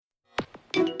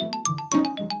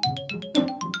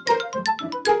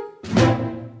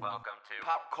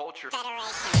Pop Culture Federation.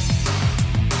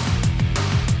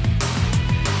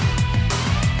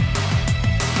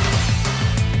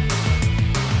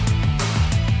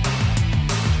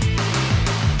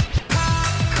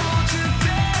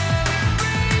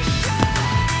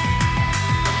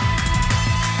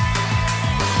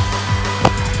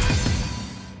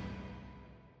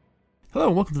 Hello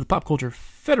and welcome to the Pop Culture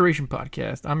Federation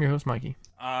podcast. I'm your host, Mikey.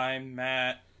 I'm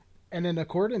Matt. And in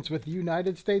accordance with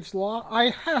United States law, I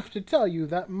have to tell you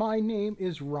that my name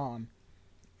is Ron.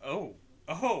 Oh.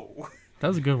 That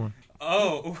was a good one.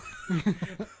 Oh.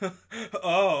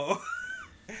 Oh.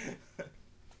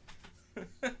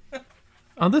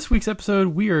 On this week's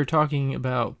episode, we are talking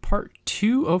about part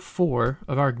 2 of 4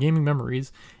 of our gaming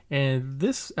memories, and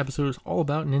this episode is all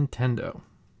about Nintendo.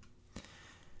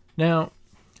 Now,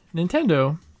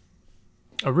 Nintendo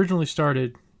originally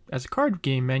started as a card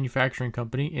game manufacturing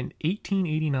company in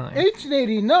 1889.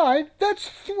 1889? That's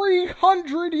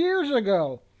 300 years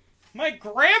ago. My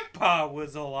grandpa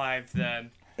was alive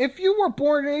then. If you were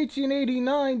born in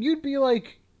 1889, you'd be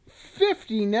like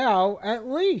 50 now, at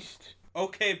least.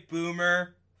 Okay,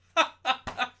 boomer.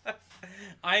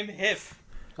 I'm hip.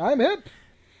 I'm hip.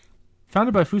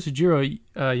 Founded by Fusajiro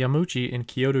Yamauchi in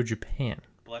Kyoto, Japan.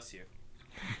 Bless you.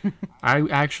 I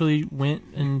actually went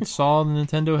and saw the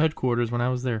Nintendo headquarters when I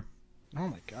was there. Oh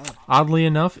my god. Oddly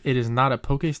enough, it is not a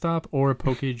Pokestop or a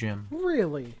Poke Gym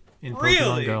Really? in Pokemon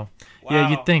Really? Go. Wow. Yeah,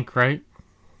 you'd think, right?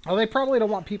 Oh, they probably don't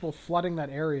want people flooding that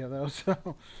area, though,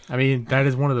 so... I mean, that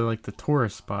is one of the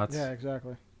tourist spots. Yeah,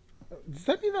 exactly. Does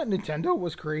that mean that Nintendo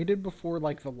was created before,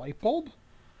 like, the light bulb?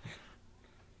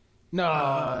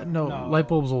 No. Light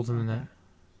bulb's older than that.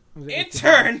 Was it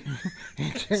Intern!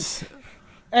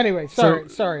 Anyway,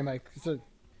 sorry, Mike.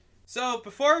 So,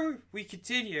 before we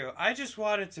continue, I just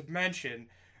wanted to mention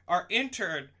our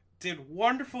intern did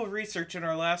wonderful research in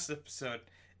our last episode.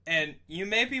 And you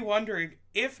may be wondering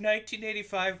if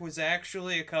 1985 was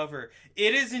actually a cover.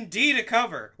 It is indeed a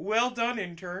cover. Well done,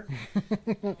 intern.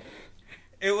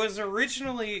 It was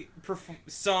originally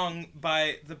sung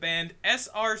by the band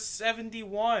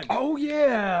SR-71. Oh,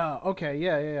 yeah! Okay,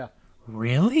 yeah.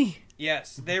 Really?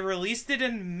 Yes, they released it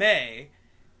in May,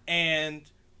 and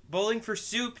Bowling for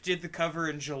Soup did the cover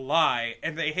in July,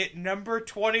 and they hit number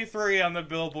 23 on the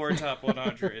Billboard Top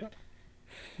 100.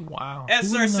 Wow.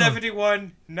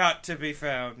 SR-71, not to be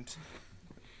found.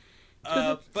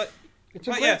 But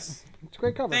yes. It's a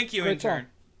great cover. Thank you, Great intern. song.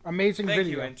 Amazing Thank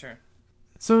video. you, intern.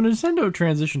 So Nintendo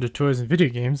transitioned to toys and video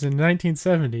games in the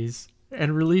 1970s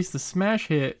and released the smash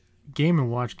hit Game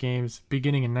 & Watch games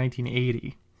beginning in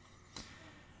 1980.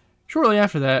 Shortly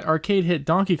after that, arcade hit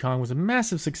Donkey Kong was a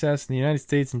massive success in the United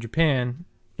States and Japan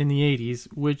in the 80s,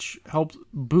 which helped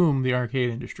boom the arcade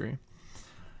industry.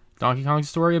 Donkey Kong's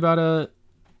story about a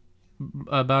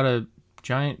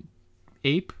giant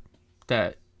ape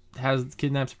that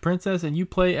kidnaps a princess, and you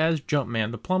play as Jumpman,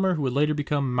 the plumber who would later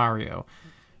become Mario,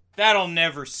 That'll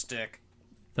never stick.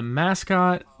 the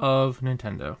mascot of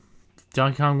Nintendo.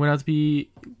 Donkey Kong went out to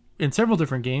be in several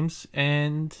different games,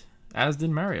 and as did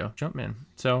Mario, Jumpman.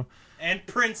 And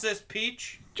Princess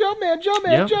Peach. Jumpman,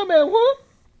 Yep. whoop!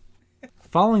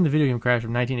 Following the video game crash of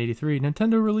 1983,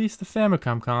 Nintendo released the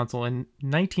Famicom console in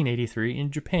 1983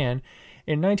 in Japan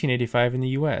and 1985 in the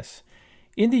US.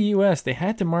 In the US, they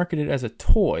had to market it as a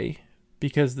toy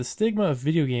because the stigma of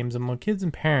video games among kids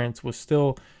and parents was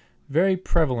still very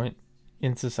prevalent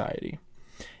in society.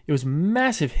 It was a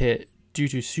massive hit due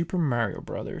to Super Mario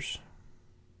Brothers.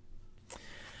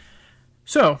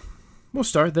 So, we'll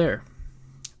start there.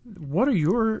 What are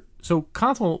your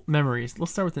console memories?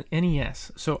 Let's start with the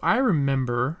NES. So I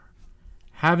remember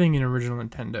having an original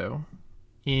Nintendo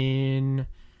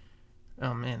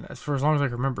that's for as long as I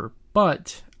can remember.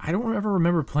 But I don't ever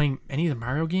remember playing any of the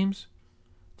Mario games,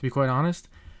 to be quite honest.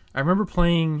 I remember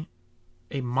playing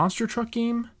a Monster Truck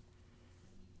game,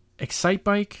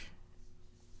 Excitebike,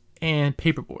 and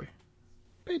Paperboy.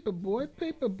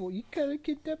 Paperboy, you gotta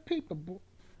get that Paperboy.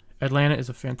 Atlanta is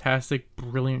a fantastic,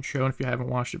 brilliant show, and if you haven't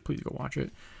watched it, please go watch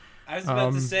it. I was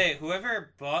about to say,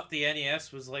 whoever bought the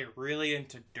NES was like really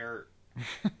into dirt.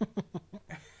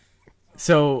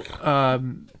 So,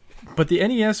 but the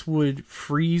NES would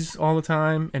freeze all the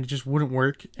time, and it just wouldn't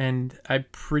work, and I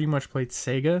pretty much played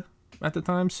Sega at the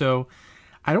time, so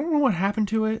I don't know what happened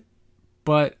to it,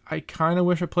 but I kind of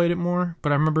wish I played it more,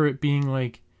 but I remember it being,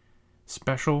 like,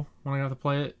 special when I got to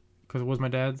play it, because it was my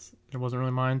dad's, it wasn't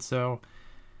really mine, so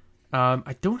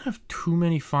I don't have too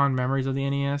many fond memories of the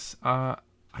NES. I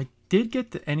did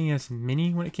get the NES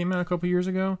Mini when it came out a couple years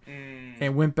ago,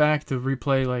 and went back to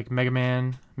replay, like, Mega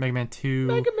Man 2.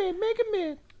 Mega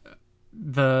Man.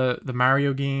 The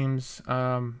Mario games,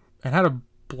 and had a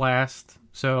blast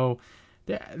So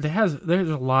there's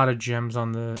a lot of gems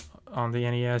on the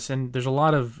NES, and there's a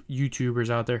lot of YouTubers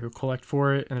out there who collect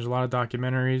for it, and there's a lot of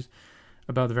documentaries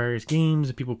about the various games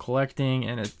and people collecting,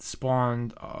 and it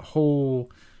spawned a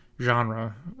whole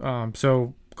genre.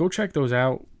 So go check those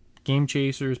out. Game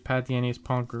Chasers, Pat the NES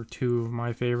Punk are two of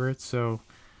my favorites. So,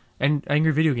 and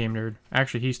Angry Video Game Nerd.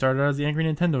 Actually, he started out as the Angry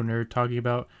Nintendo Nerd, talking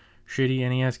about shitty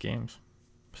NES games.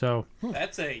 So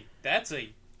that's a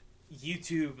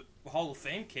YouTube Hall of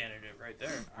Fame candidate right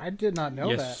there. I did not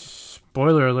know that.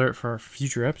 Spoiler alert for a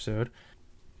future episode.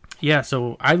 Yeah,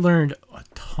 so I learned a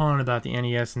ton about the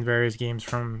NES and various games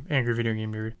from Angry Video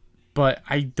Game Nerd, but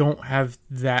I don't have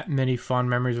that many fond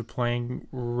memories of playing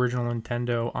original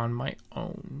Nintendo on my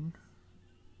own.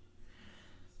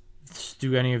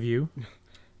 Do any of you?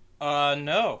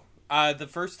 No. The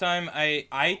first time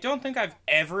I don't think I've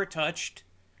ever touched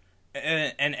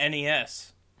an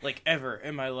NES, like, ever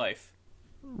in my life.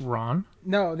 Ron?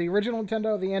 No, the original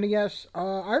Nintendo, the NES,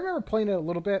 I remember playing it a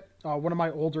little bit. One of my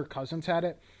older cousins had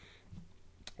it.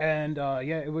 And,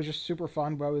 yeah, it was just super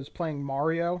fun. But I was playing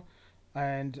Mario.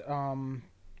 And,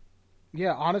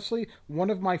 yeah, honestly, one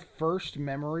of my first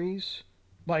memories,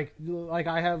 like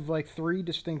I have, like, 3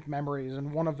 distinct memories.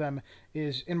 And one of them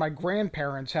is in my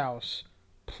grandparents' house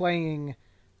playing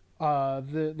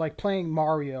playing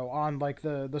Mario on like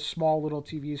the small little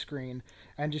TV screen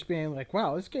and just being like,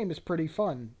 wow, this game is pretty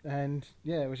fun. And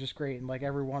yeah, it was just great. And like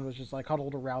everyone was just like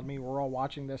huddled around me. We're all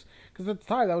watching this because at the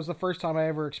time that was the first time I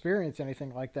ever experienced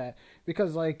anything like that.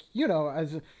 Because like, you know,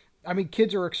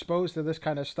 kids are exposed to this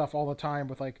kind of stuff all the time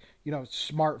with like, you know,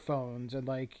 smartphones and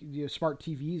like, you know, smart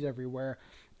TVs everywhere.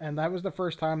 And that was the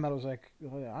first time that I was like,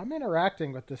 I'm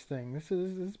interacting with this thing. This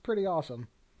is pretty awesome.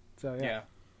 So yeah.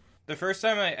 The first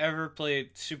time I ever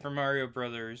played Super Mario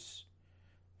Brothers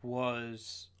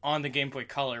was on the Game Boy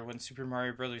Color when Super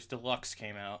Mario Brothers Deluxe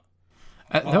came out.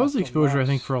 That was the exposure, I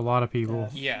think, for a lot of people.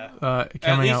 Yeah.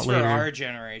 Coming at out least later. for our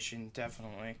generation,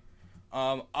 definitely.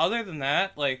 Other than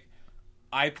that, like,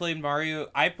 I played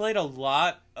a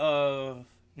lot of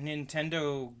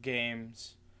Nintendo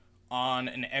games on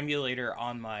an emulator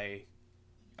on like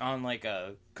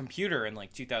a computer in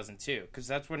like 2002, because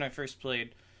that's when I first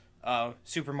played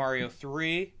Super Mario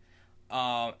 3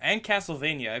 and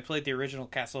Castlevania. I played the original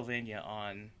Castlevania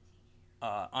on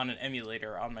an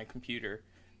emulator on my computer.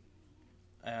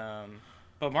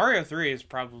 But Mario 3 is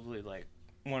probably like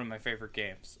one of my favorite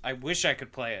games. I wish I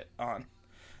could play it on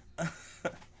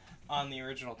on the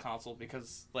original console,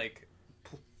 because like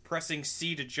pressing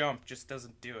C to jump just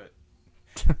doesn't do it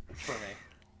for me.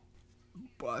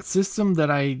 A system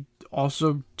that I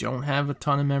also don't have a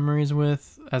ton of memories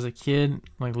with as a kid,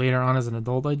 like later on as an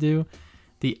adult I do,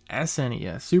 the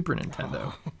SNES, Super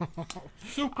Nintendo.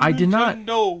 I did not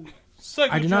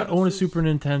own a Super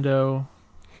Nintendo.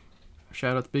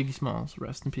 Shout out to Biggie Smalls,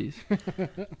 rest in peace.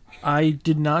 I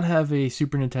did not have a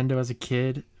Super Nintendo as a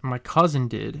kid. My cousin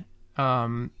did.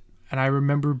 And I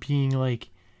remember being like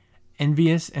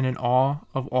envious and in awe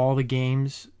of all the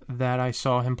games that I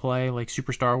saw him play, like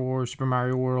Super Star Wars, Super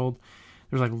Mario World.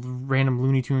 There's like random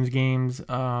Looney Tunes games.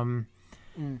 But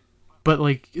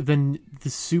like the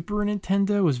Super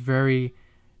Nintendo was very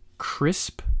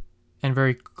crisp and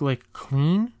very like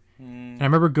clean. And I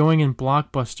remember going in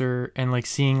Blockbuster and like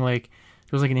seeing like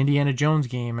there was like an Indiana Jones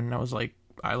game, and I was like,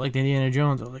 I liked Indiana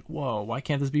Jones. I was like, whoa, why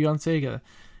can't this be on Sega?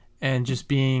 And just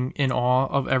being in awe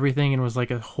of everything, and it was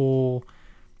like a whole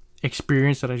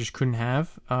experience that I just couldn't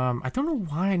have. I don't know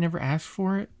why I never asked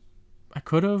for it. I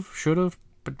could have, should have,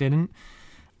 but didn't.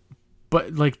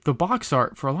 But like the box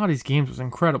art for a lot of these games was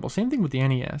incredible. Same thing with the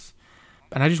NES.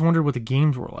 And I just wondered what the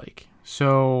games were like.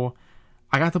 So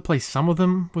I got to play some of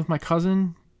them with my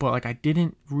cousin, but like I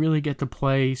didn't really get to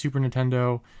play Super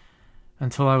Nintendo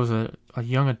until I was a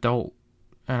young adult.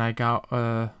 And I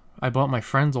bought my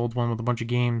friend's old one with a bunch of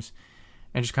games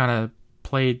and just kind of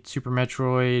played Super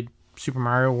Metroid, Super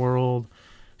Mario World,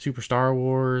 Super Star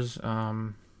Wars,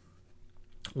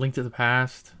 Link to the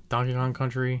Past, Donkey Kong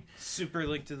Country. Super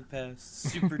Link to the Past,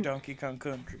 Super Donkey Kong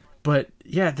Country. But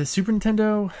yeah, the Super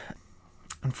Nintendo,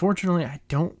 unfortunately, I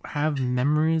don't have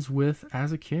memories with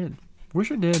as a kid.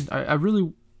 Wish I did. I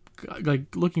really,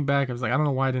 like, looking back, I was like, I don't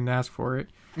know why I didn't ask for it.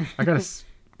 I got a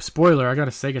spoiler, I got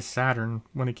a Sega Saturn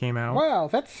when it came out. Wow,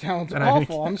 that sounds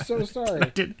awful. I'm so sorry.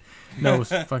 No, it was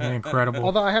fucking incredible.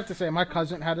 Although I have to say, my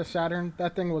cousin had a Saturn.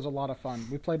 That thing was a lot of fun.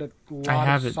 We played a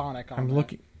lot of Sonic on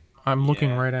that. I'm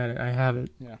looking right at it. I have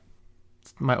it. Yeah.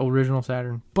 It's my original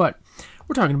Saturn. But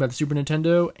we're talking about the Super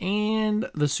Nintendo, and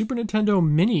the Super Nintendo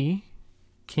Mini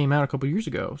came out a couple years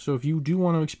ago. So if you do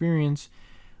want to experience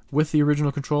with the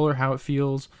original controller how it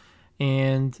feels,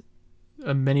 and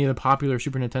many of the popular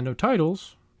Super Nintendo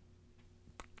titles,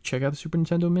 check out the Super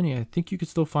Nintendo Mini. I think you could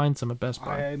still find some at Best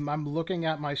Buy. I'm looking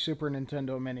at my Super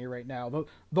Nintendo Mini right now.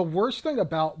 The worst thing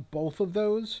about both of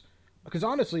those, because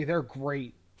honestly they're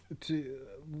great,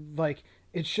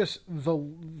 it's just the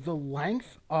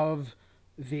length of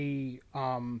the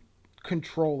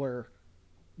controller,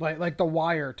 like the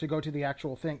wire to go to the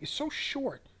actual thing is so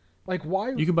short. Like, why?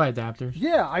 You can buy adapters.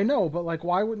 Yeah, I know, but like,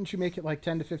 why wouldn't you make it like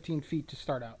 10 to 15 feet to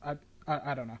start out?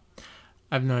 I don't know.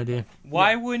 I have no idea.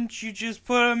 Why wouldn't you just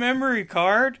put a memory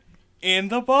card in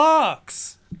the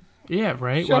box? Yeah,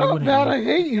 right. Shut why up, wouldn't Matt. you? I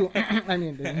hate you. I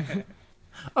mean,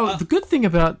 Oh, the good thing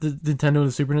about the Nintendo and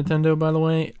the Super Nintendo, by the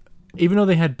way, even though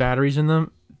they had batteries in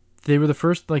them, they were the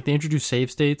first. Like, they introduced save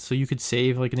states, so you could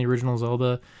save like in the original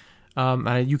Zelda.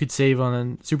 And you could save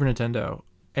on a Super Nintendo,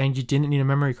 and you didn't need a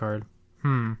memory card.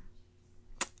 And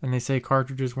they say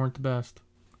cartridges weren't the best.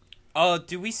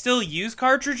 Do we still use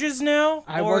cartridges now?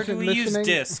 Or do we use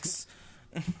discs?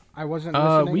 I wasn't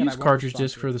listening. We use cartridge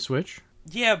disc for the Switch.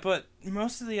 Yeah, but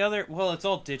most of the other... Well, it's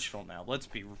all digital now. Let's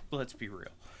be real.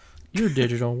 You're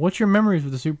digital. What's your memories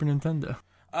with the Super Nintendo?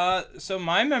 So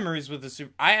my memories with the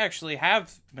Super... I actually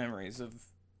have memories of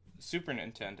Super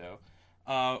Nintendo.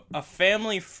 A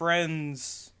family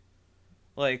friend's...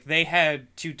 Like, they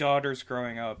had 2 daughters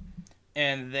growing up,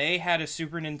 and they had a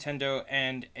Super Nintendo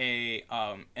and a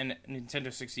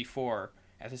Nintendo 64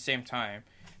 at the same time.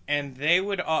 And they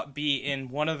would be in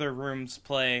one of their rooms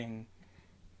playing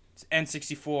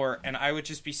N64, and I would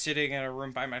just be sitting in a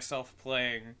room by myself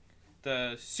playing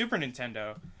the Super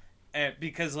Nintendo. And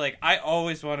because, like, I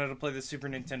always wanted to play the Super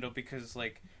Nintendo because,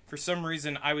 like, for some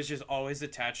reason, I was just always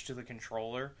attached to the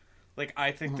controller. Like,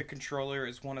 I think the controller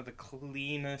is one of the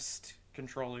cleanest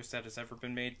controllers that has ever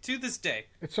been made to this day.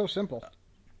 It's so simple.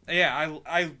 Yeah,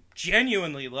 I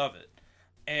genuinely love it.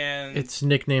 And it's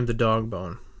nicknamed the dog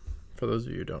bone, for those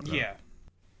of you who don't know. Yeah.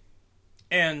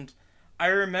 And I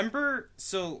remember,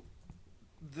 so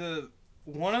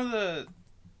one of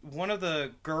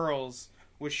the girls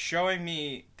was showing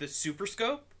me the Super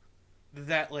Scope,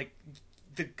 that, like,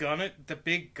 the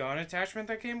big gun attachment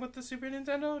that came with the Super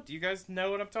Nintendo. Do you guys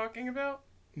know what I'm talking about?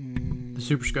 The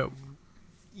Super Scope.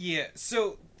 Yeah,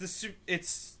 so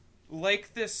it's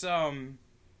like this,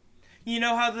 you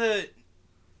know how the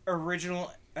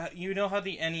original, you know how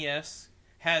the NES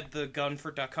had the gun for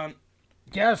Duck Hunt?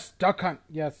 Yes, Duck Hunt.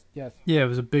 Yes. Yeah, it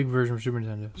was a big version of Super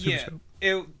Nintendo. Super Scope.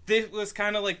 It was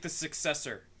kind of like the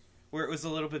successor, where it was a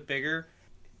little bit bigger.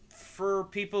 For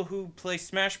people who play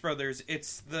Smash Brothers,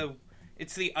 it's the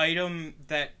item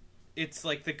that, it's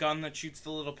like the gun that shoots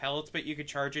the little pellets, but you could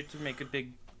charge it to make a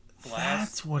big blast.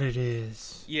 That's what it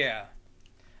is. Yeah.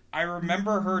 I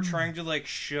remember her trying to, like,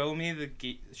 show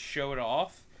it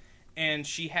off, and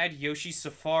she had Yoshi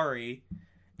Safari,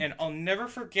 and I'll never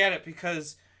forget it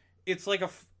because it's like a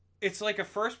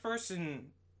first-person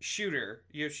shooter,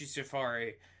 Yoshi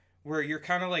Safari, where you're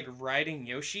kind of, like, riding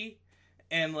Yoshi,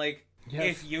 and, like,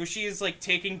 if Yoshi is, like,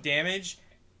 taking damage,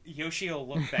 Yoshi will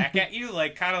look back at you,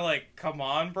 like, kind of like, come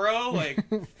on, bro, like,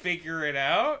 figure it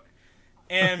out.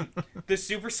 And the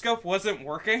Super Scope wasn't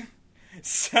working.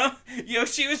 So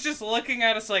Yoshi was just looking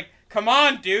at us like, come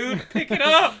on, dude, pick it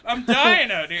up. I'm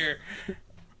dying out here.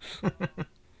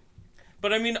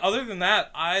 But I mean, other than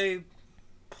that, I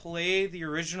play the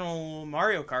original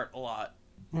Mario Kart a lot.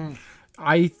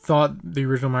 I thought the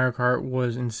original Mario Kart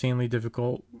was insanely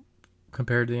difficult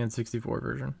compared to the N64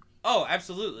 version. Oh,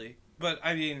 absolutely. But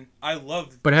I mean,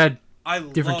 But it had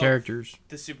different characters.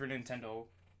 The Super Nintendo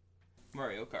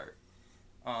Mario Kart.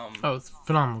 It's a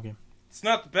phenomenal game. It's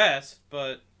not the best,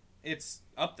 but it's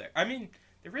up there. I mean,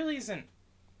 there really isn't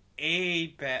a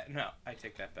bad... No, I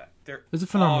take that back. It's a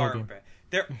phenomenal game.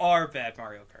 There are bad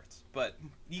Mario Karts, but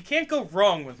you can't go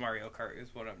wrong with Mario Kart,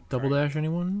 is what I'm Double Dash,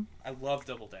 anyone? I love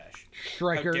Double Dash.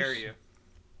 Strikers. How dare you?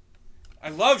 I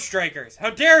love Strikers.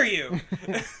 How dare you?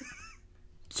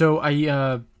 So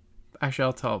actually,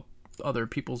 I'll tell other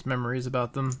people's memories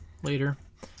about them later.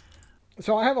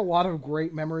 So I have a lot of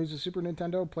great memories of Super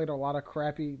Nintendo. Played a lot of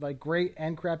crappy, like great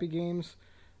and crappy games.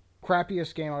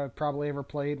 Crappiest game I've probably ever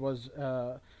played was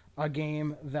a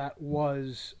game that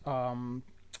was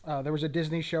there was a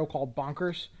Disney show called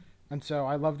Bonkers, and so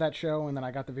I loved that show. And then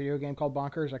I got the video game called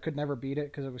Bonkers. I could never beat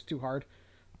it because it was too hard.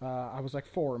 I was like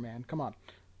 4, man, come on.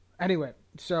 Anyway,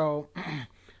 so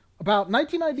about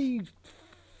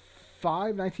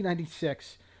 1995,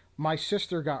 1996. My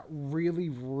sister got really,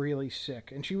 really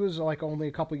sick, and she was like only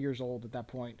a couple years old at that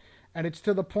point. And it's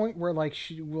to the point where like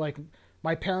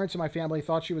my parents and my family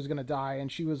thought she was going to die,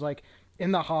 and she was like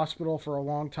in the hospital for a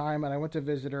long time. And I went to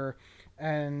visit her,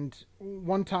 and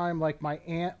one time like my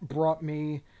aunt brought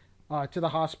me to the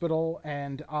hospital,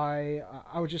 and I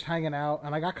was just hanging out,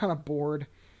 and I got kind of bored.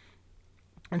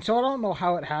 And so I don't know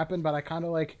how it happened, but I kind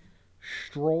of like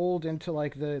strolled into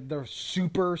like the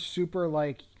super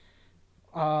like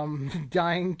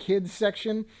dying kids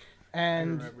section,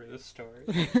 and I remember this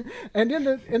story. and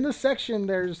in the section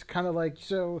there's kind of like,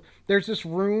 so there's this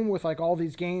room with like all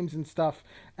these games and stuff,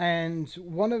 and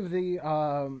one of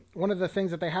the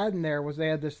things that they had in there was they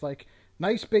had this like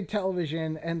nice big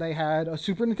television, and they had a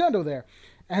Super Nintendo there.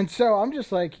 And so I'm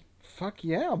just like, fuck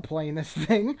yeah, I'm playing this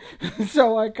thing.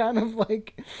 So I kind of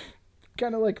like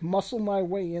muscle my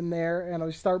way in there, and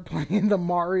I start playing the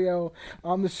Mario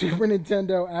on the Super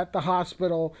Nintendo at the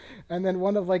hospital. And then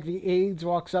one of like the aides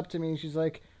walks up to me, and she's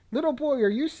like, "Little boy, are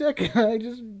you sick?"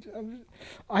 And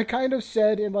I kind of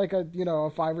said in like a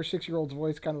 5 or 6 year old's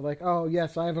voice, kind of like, "Oh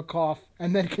yes, I have a cough,"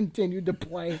 and then continued to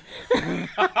play.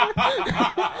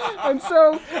 And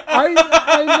so I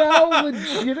now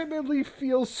legitimately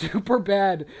feel super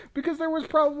bad, because there was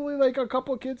probably like a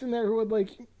couple kids in there who had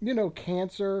like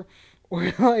cancer,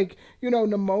 or like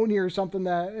pneumonia or something,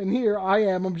 and here I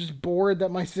am, I'm just bored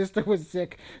that my sister was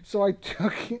sick, so I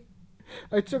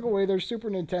took away their Super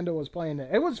Nintendo, was playing it.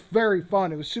 It was very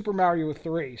fun. It was Super Mario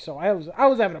 3, so I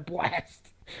was having a blast.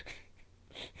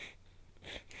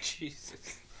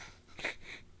 Jesus.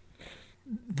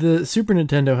 The Super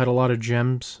Nintendo had a lot of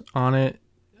gems on it.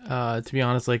 To be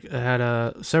honest, like it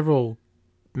had several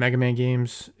Mega Man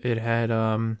games. It had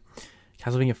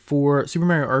Castlevania 4, Super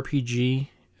Mario RPG,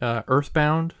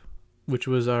 Earthbound, which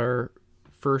was our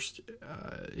first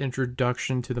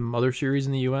introduction to the Mother series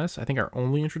in the US. I think our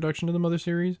only introduction to the Mother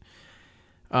series.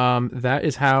 That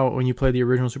is how, when you play the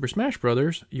original Super Smash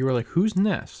Brothers, you were like, "Who's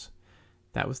Ness?"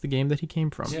 That was the game that he came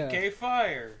from. Yeah. PK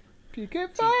Fire.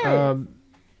 PK Fire.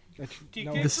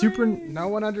 The Super. No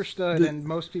one understood, and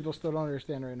most people still don't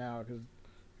understand right now, because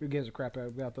who gives a crap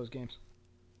about those games?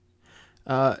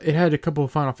 It had a couple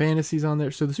of Final Fantasies on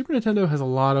there, so the Super Nintendo has a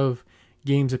lot of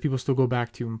games that people still go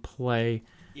back to and play.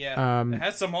 Yeah, it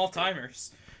has some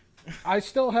all-timers. I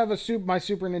still have my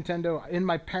Super Nintendo in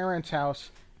my parents'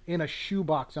 house in a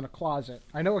shoebox in a closet.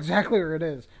 I know exactly where it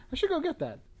is. I should go get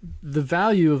that. The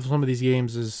value of some of these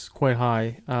games is quite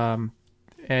high,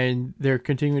 and they're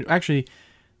continuing. Actually,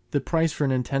 the price for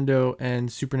Nintendo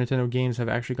and Super Nintendo games have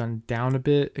actually gone down a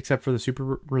bit, except for the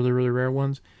super really, really rare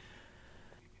ones,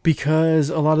 because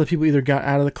a lot of the people either got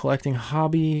out of the collecting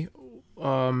hobby.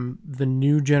 The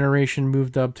new generation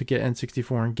moved up to get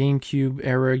N64 and GameCube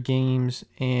era games,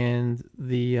 and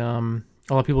a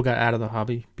lot of people got out of the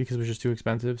hobby because it was just too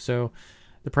expensive. So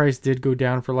the price did go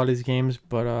down for a lot of these games,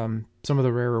 but some of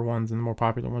the rarer ones and the more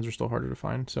popular ones are still harder to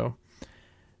find. So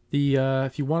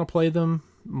if you want to play them,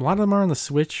 a lot of them are on the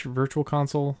Switch Virtual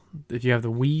Console. If you have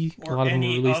the Wii, or a lot of them were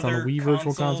released on the Wii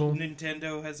Virtual Console.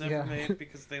 Nintendo has ever made,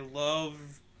 because they love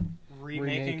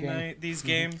remaking these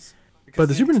games. But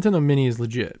the Super Nintendo Mini is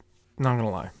legit. Not gonna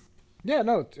lie. Yeah,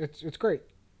 no, it's great.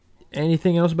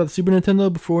 Anything else about the Super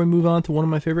Nintendo before we move on to one of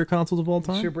my favorite consoles of all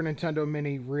time? Super Nintendo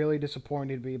Mini really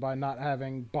disappointed me by not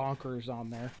having Bonkers on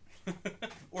there.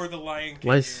 Or the Lion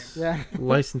King games. Yeah.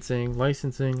 Licensing. They It's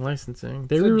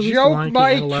re-released joke, the Lion King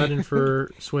Mike. and Aladdin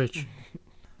for Switch.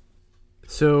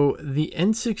 So the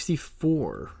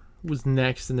N64 was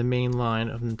next in the main line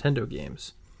of Nintendo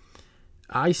games.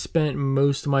 I spent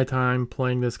most of my time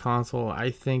playing this console,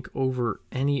 I think, over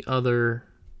any other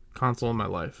console in my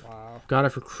life. Wow. Got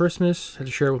it for Christmas, had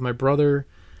to share it with my brother.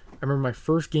 I remember my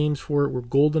first games for it were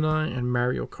GoldenEye and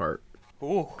Mario Kart.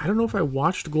 Ooh. I don't know if I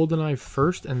watched GoldenEye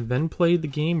first and then played the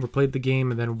game, or played the game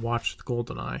and then watched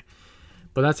GoldenEye.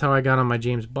 But that's how I got on my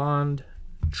James Bond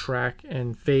track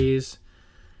and phase.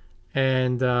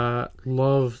 And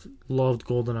loved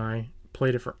GoldenEye.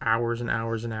 Played it for hours and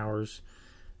hours and hours.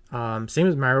 Same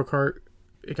as Mario Kart.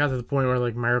 It got to the point where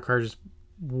like Mario Kart just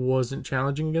wasn't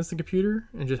challenging against the computer,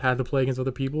 and just had to play against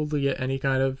other people to get any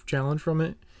kind of challenge from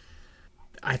it.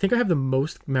 I think I have the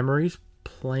most memories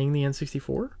playing the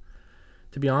N64,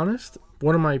 to be honest.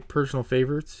 One of my personal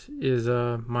favorites is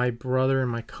my brother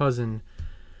and my cousin.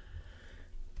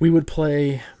 We would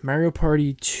play Mario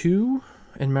Party 2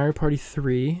 and Mario Party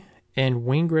 3 and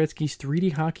Wayne Gretzky's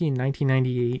 3D Hockey in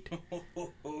 1998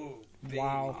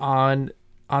 Wow.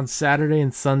 on Saturday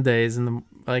and Sundays,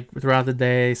 throughout the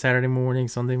day, Saturday morning,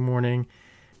 Sunday morning.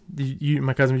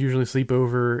 My cousin would usually sleep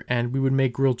over, and we would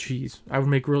make grilled cheese. I would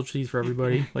make grilled cheese for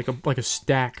everybody, like a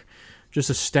stack, just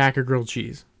a stack of grilled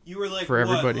cheese. You were like, for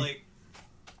everybody. Like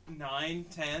 9,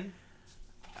 10?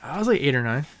 I was like 8 or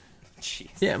 9. Jeez.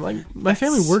 Yeah, my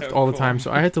family worked so all the cool. time,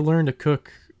 so I had to learn to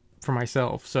cook for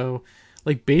myself. So,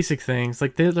 like basic things,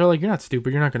 like they're like, "You're not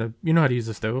stupid. You know how to use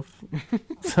the stove."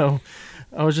 So,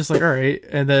 I was just like, all right.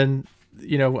 And then,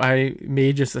 I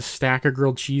made just a stack of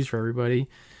grilled cheese for everybody.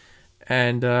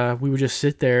 And we would just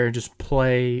sit there and just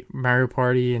play Mario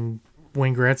Party and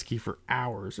Wayne Gretzky for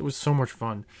hours. It was so much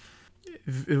fun.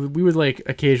 We would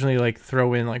occasionally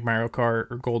throw in Mario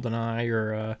Kart or GoldenEye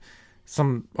or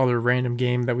some other random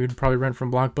game that we would probably rent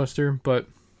from Blockbuster. But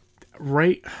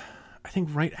I think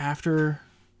right after,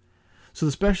 so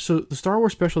the Star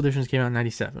Wars Special Editions came out in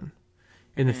 '97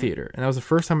 in the theater, and that was the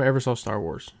first time I ever saw Star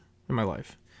Wars in my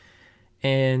life.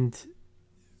 And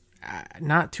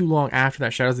not too long after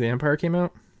that, Shadows of the Empire came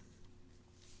out,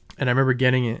 and I remember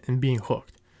getting it and being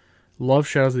hooked. Love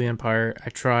Shadows of the Empire. I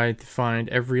tried to find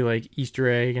every Easter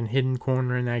egg and hidden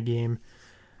corner in that game.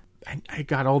 I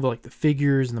got all the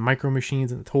figures and the micro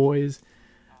machines and the toys.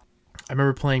 I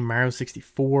remember playing Mario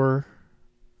 64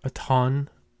 a ton.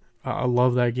 I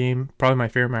love that game. Probably my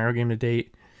favorite Mario game to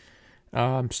date.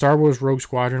 Star Wars Rogue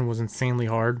Squadron was insanely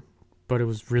hard, but it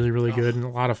was really, really good and a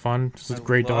lot of fun. Just a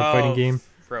great dogfighting game.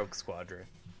 Rogue Squadron.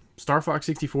 Star Fox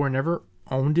 64, never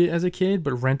owned it as a kid,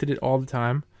 but rented it all the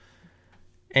time.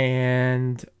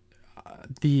 And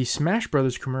the Smash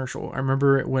Brothers commercial, I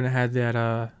remember when it had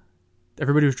that,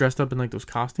 everybody was dressed up in those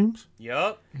costumes.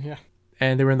 Yup. Yeah.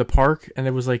 And they were in the park, and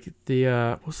there was what's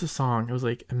the song? It was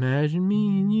Imagine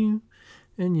me and you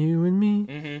and me.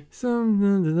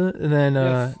 Mm-hmm. And then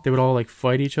they would all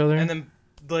fight each other. And then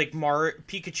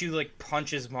Pikachu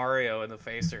punches Mario in the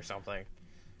face or something.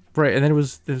 Right, and then it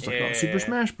was Super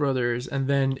Smash Brothers, and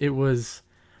then I was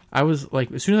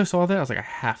as soon as I saw that, I was like, I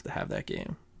have to have that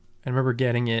game. I remember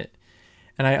getting it,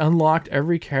 and I unlocked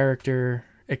every character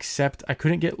except I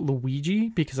couldn't get Luigi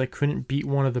because I couldn't beat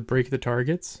one of the Break the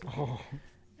Targets,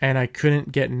 and I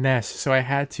couldn't get Ness, so I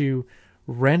had to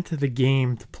rent the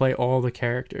game to play all the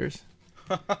characters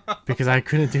because I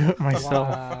couldn't do it myself.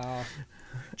 Wow.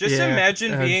 Just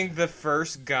imagine being the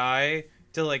first guy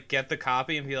to get the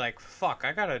copy and be like, fuck,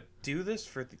 I gotta do this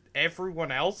for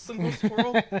everyone else in this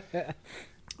world.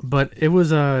 But it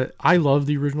was I love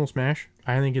the original Smash.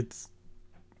 I think it's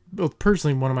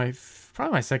personally one of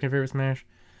probably my second favorite Smash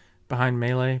behind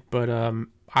Melee, but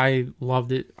I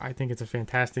loved it. I think it's a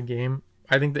fantastic game.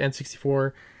 I think the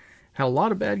N64 had a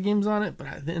lot of bad games on it,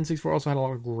 but the N64 also had a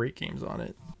lot of great games on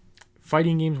it.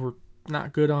 Fighting games were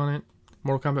not good on it.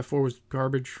 Mortal Kombat 4 was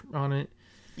garbage on it.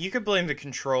 You could blame the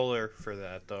controller for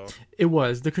that, though. It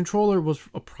was. The controller was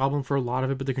a problem for a lot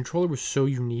of it, but the controller was so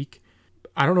unique.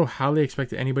 I don't know how they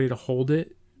expected anybody to hold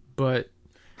it, but...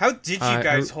 How did you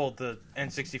guys hold the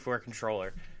N64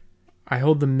 controller? I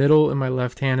hold the middle in my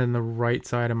left hand and the right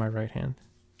side in my right hand.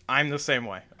 I'm the same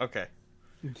way. Okay.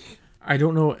 I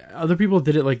don't know. Other people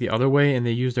did it the other way, and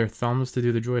they used their thumbs to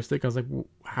do the joystick. I was like,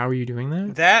 how are you doing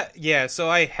that? So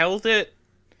I held it...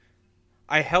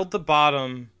 I held the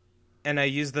bottom, and I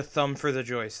used the thumb for the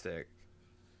joystick.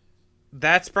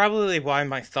 That's probably why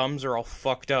my thumbs are all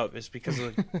fucked up, is because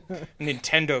of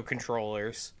Nintendo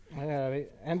controllers. Yeah, the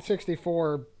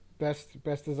N64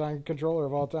 best designed controller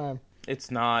of all time. It's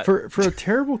not. For a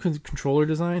terrible controller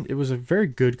design, it was a very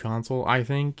good console, I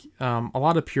think. A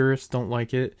lot of purists don't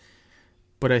like it,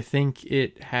 but I think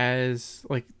it has,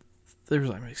 there was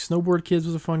Snowboard Kids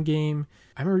was a fun game.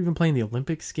 I remember even playing the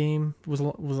Olympics game.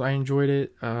 I enjoyed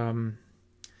it.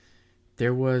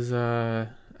 There was I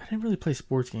didn't really play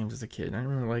sports games as a kid. I didn't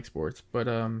really like sports, but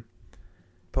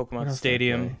Pokemon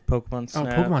Stadium, Pokemon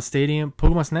Snap. Oh, Pokemon Stadium,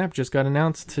 Pokemon Snap just got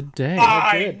announced today.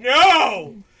 I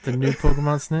know the new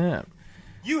Pokemon Snap.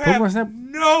 You have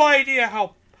no idea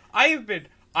how I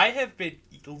have been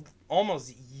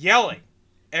almost yelling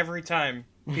every time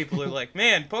people are like,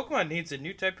 man, Pokemon needs a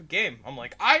new type of game. I'm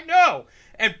like, I know!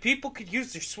 And people could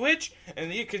use their Switch,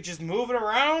 and you could just move it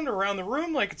around the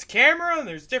room like it's a camera, and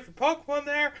there's different Pokemon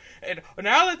there. And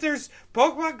now that there's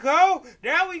Pokemon Go,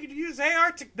 now we can use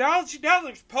AR technology. Now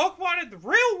there's Pokemon in the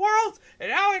real world, and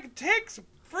now I can take some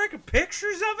freaking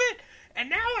pictures of it, and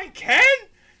now I can?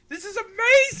 This is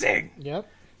amazing! Yep.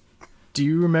 Do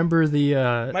you remember the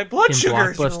my blood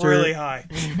sugar is really high.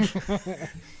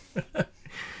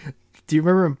 Do you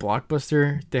remember in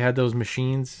Blockbuster they had those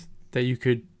machines that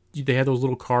they had those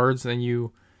little cards and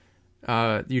you'd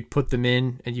put them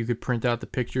in and you could print out the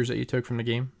pictures that you took from the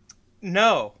game?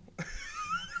 No.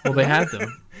 Well, they had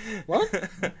them. What?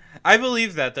 I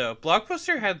believe that, though.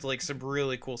 Blockbuster had some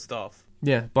really cool stuff.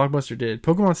 Yeah, Blockbuster did.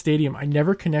 Pokemon Stadium, I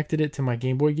never connected it to my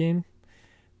Game Boy game,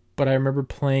 but I remember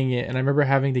playing it, and I remember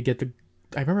having to get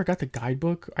I got the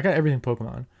guidebook. I got everything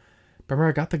Pokemon. But I remember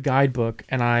I got the guidebook,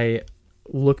 and I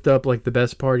looked up the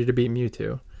best party to beat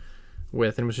Mewtwo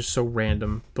with, and it was just so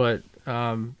random. But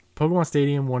Pokemon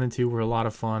Stadium 1 and 2 were a lot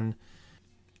of fun.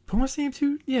 Pokemon Stadium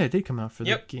 2, yeah, it did come out for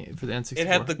the game, for the N64. It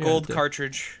had the gold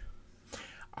cartridge.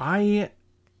 I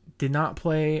did not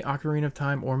play Ocarina of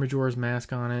Time or Majora's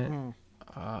Mask on it.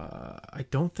 I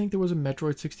don't think there was a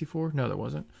Metroid 64. No, there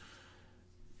wasn't.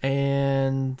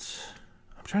 And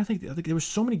I'm trying to think. There were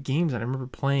so many games that I remember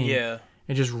playing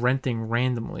and just renting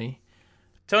randomly.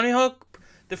 Tony Hawk,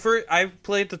 I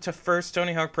played the first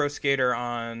Tony Hawk Pro Skater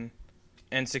on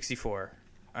N64.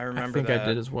 I remember that. I think I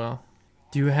did as well.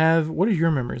 What are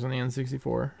your memories on the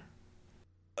N64?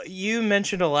 You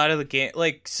mentioned a lot of the game,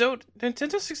 so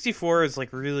Nintendo 64 is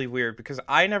really weird because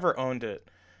I never owned it,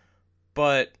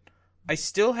 but I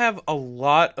still have a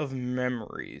lot of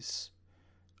memories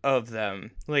of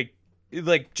them, like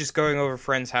just going over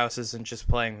friends' houses and just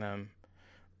playing them.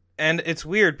 And it's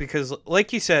weird because,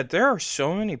 like you said, there are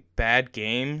so many bad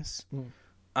games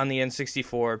on the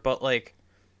N64, but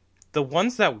the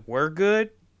ones that were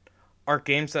good are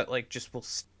games that just will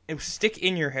stick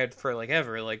in your head for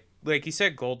ever. Like you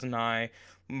said, GoldenEye,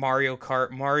 Mario Kart,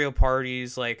 Mario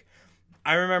Parties.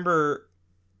 I remember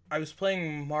I was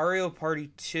playing Mario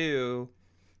Party 2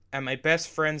 at my best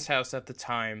friend's house at the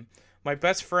time. My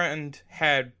best friend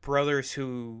had brothers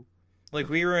who,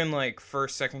 we were in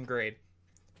first, second grade,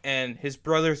 and his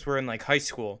brothers were in high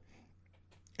school,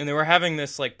 and they were having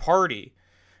this party,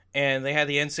 and they had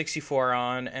the N64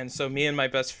 on, and so me and my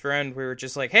best friend, we were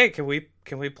just like, hey, can we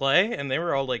play? And they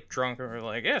were all drunk, and we were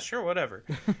like, yeah, sure, whatever.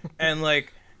 And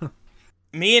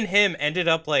me and him ended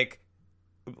up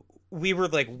we were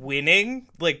winning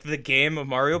the game of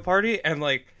Mario Party, and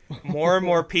more and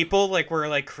more people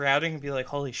were crowding and be like,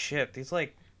 holy shit, these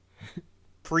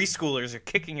preschoolers are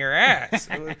kicking your ass.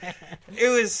 It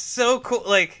was so cool.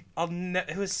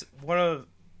 It was one of,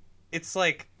 it's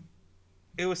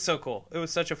it was so cool. It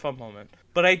was such a fun moment.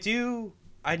 But I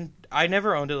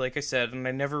never owned it, like I said, and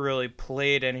I never really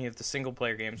played any of the single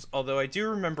player games. Although I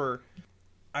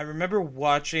remember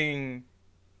watching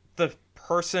the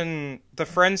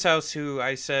friend's house who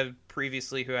I said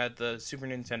previously who had the Super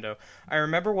Nintendo. I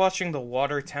remember watching the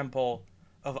Water Temple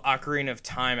of Ocarina of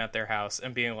Time at their house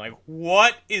and being like,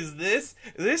 what is this?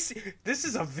 This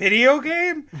is a video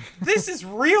game? This is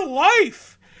real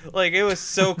life! It was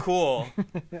so cool.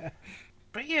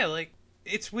 But yeah,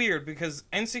 it's weird because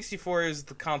N64 is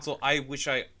the console I wish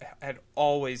I had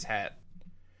always had.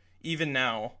 Even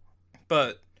now.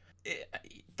 But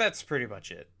that's pretty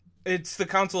much it. It's the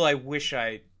console I wish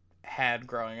I had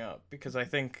growing up because I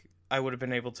think I would have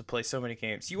been able to play so many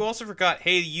games. You also forgot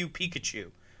Hey You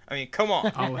Pikachu. I mean, come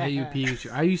on. Oh, Hey You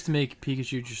Pikachu. I used to make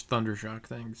Pikachu just Thundershock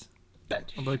things.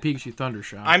 I'm like Pikachu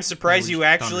Thundershock. I'm surprised you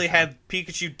actually had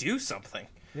Pikachu do something.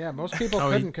 Yeah, most people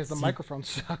couldn't because the microphone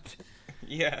sucked.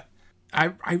 Yeah.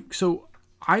 So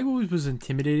I always was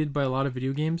intimidated by a lot of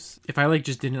video games. If I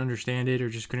just didn't understand it or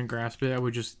just couldn't grasp it, I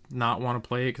would just not want to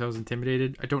play it because I was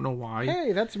intimidated. I don't know why.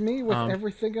 Hey, that's me with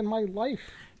everything in my life.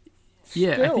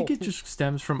 Yeah, Still. I think it just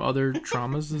stems from other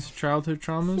traumas, as childhood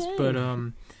traumas. Same. But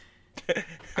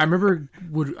I remember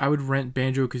I would rent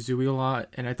Banjo-Kazooie a lot,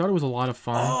 and I thought it was a lot of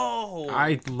fun. Oh,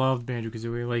 I loved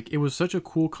Banjo-Kazooie. It was such a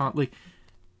cool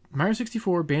Mario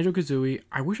 64, Banjo-Kazooie.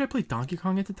 I wish I played Donkey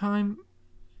Kong at the time,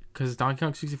 because Donkey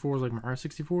Kong 64 was like Mario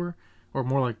 64, or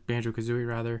more like Banjo-Kazooie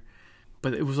rather.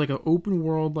 But it was an open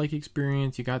world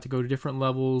experience. You got to go to different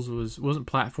levels. It wasn't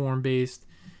platform based,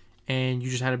 and you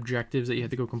just had objectives that you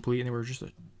had to go complete, and they were just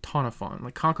a ton of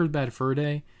fun. Conker's Bad Fur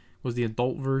Day was the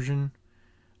adult version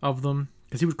of them,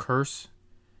 because he would curse,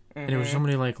 and there were so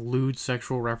many lewd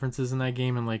sexual references in that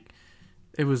game, and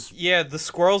it was the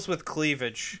squirrels with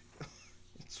cleavage.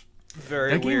 It's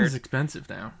very that weird. Game is expensive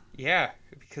now. Yeah,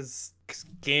 because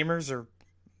gamers are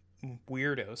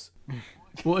weirdos.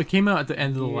 Well, it came out at the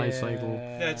end of the life cycle.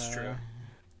 That's true.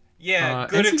 Yeah,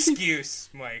 good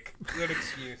excuse, Mike. Good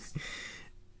excuse.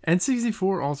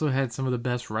 N64 also had some of the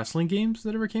best wrestling games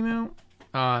that ever came out.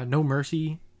 No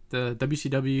Mercy, the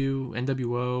WCW,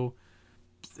 NWO.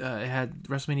 It had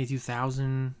WrestleMania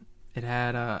 2000. It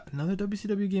had another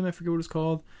WCW game, I forget what it's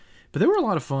called. But they were a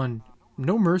lot of fun.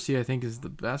 No Mercy, I think, is the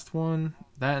best one.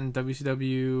 That and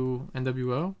WCW,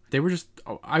 NWO. They were just...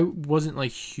 I wasn't,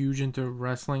 huge into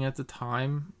wrestling at the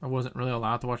time. I wasn't really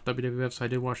allowed to watch WWF, so I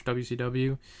did watch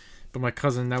WCW. But my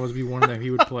cousin, that would be one that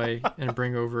he would play and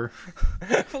bring over.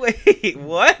 Wait,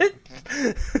 what?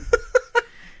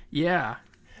 Yeah.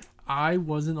 I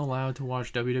wasn't allowed to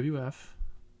watch WWF.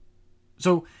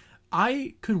 So,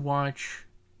 I could watch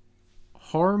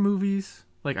horror movies.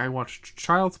 I watched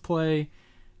Child's Play.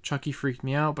 Chucky freaked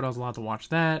me out, but I was allowed to watch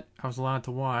that. I was allowed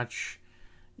to watch,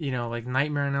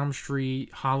 Nightmare on Elm Street,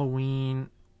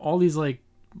 Halloween, all these,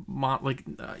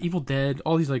 Evil Dead,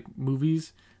 all these,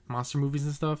 movies, monster movies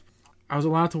and stuff. I was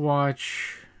allowed to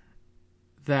watch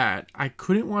that. I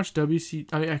couldn't watch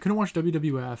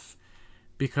WWF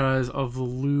because of the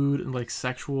lewd and like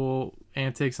sexual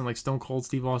antics and like Stone Cold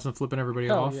Steve Austin flipping everybody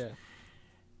Hell off. yeah.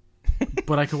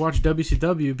 But I could watch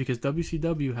WCW because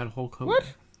WCW had Hulk Hogan.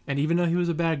 What? And even though he was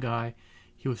a bad guy,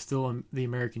 he was still the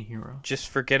American hero. Just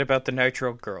forget about the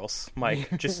Nitro Girls,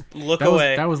 Mike. Just look That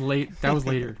away. was late. That was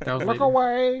later. That was Look later.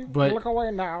 away. But- Look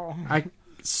away now.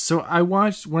 I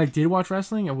watched, when I did watch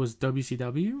wrestling, it was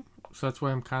WCW. So that's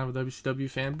why I'm kind of a WCW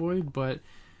fanboy. But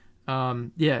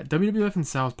yeah, WWF and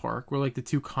South Park were like the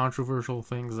two controversial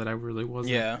things that I really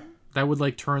wasn't. Yeah. That would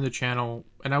like turn the channel.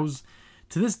 And I was,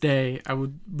 to this day, I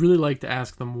would really like to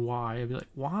ask them why. I'd be like,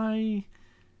 why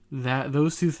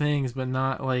those two things, but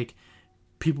not like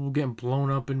people getting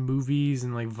blown up in movies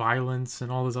and like violence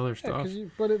and all this other Yeah, stuff.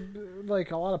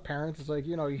 like a lot of parents, it's like,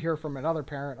 you hear from another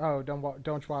parent, oh,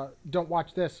 don't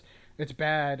watch this, it's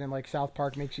bad, and like South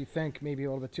Park makes you think maybe a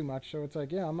little bit too much. So it's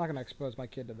like, yeah, I'm not gonna expose my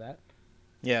kid to that.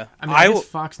 Yeah. I mean, I guess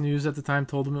Fox News at the time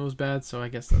told them it was bad, so I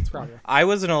guess that's why. Probably. I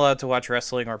wasn't allowed to watch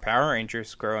wrestling or Power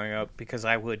Rangers growing up because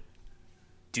I would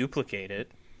duplicate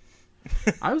it.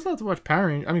 I was allowed to watch Power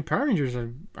Rangers. I mean, Power Rangers,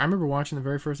 I remember watching the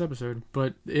very first episode,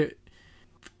 but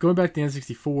going back to the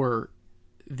N64,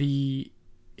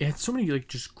 it had so many like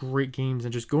just great games,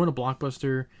 and just going to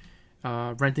Blockbuster,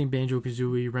 renting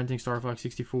Banjo-Kazooie, renting Star Fox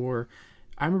 64.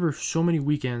 I remember so many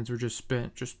weekends were just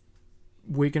spent just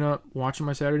waking up, watching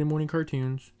my Saturday morning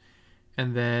cartoons,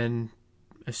 and then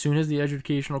as soon as the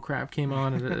educational crap came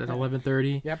on at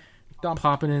 11:30, Yep. Dump.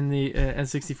 popping in the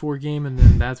N64 game, and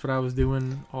then that's what I was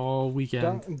doing all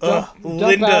weekend. Dump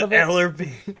Linda out of it.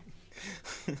 Ellerby.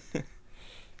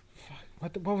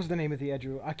 What was the name of the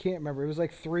edu? I can't remember. It was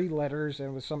like 3 letters and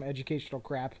it was some educational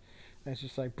crap. And it's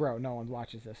just like, bro, no one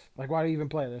watches this. Like, why do you even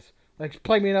play this? Like,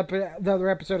 play me another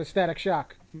episode of Static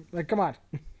Shock. Like, come on.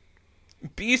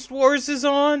 Beast Wars is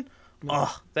on?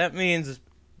 Oh, that means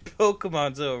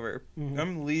Pokemon's over.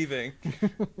 I'm leaving.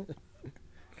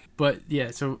 But yeah,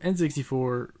 so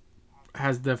N64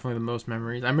 has definitely the most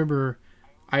memories. I remember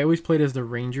I always played as the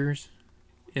Rangers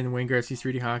in Wayne Gretzky's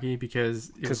 3D hockey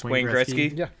because it was Wayne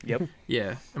Gretzky? Yeah. Yep.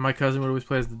 Yeah, and my cousin would always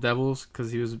play as the Devils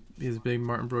because he was a big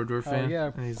Martin Brodeur fan.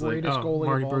 yeah, and he's greatest like, goalie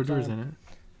Marty of all Brodeur's time. in it.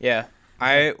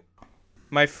 Yeah.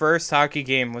 My first hockey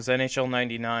game was NHL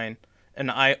 99,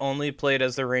 and I only played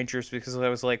as the Rangers because I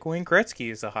was like, Wayne Gretzky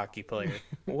is a hockey player.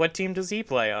 What team does he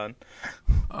play on?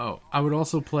 Oh, I would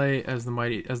also play as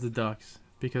the Ducks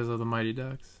because of the Mighty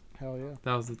Ducks. Hell yeah.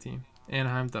 That was the team.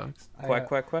 Anaheim Ducks. Quack,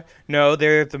 quack, quack. No,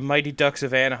 they're the Mighty Ducks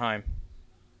of Anaheim.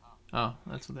 Oh,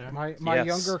 that's what they are. My Yes.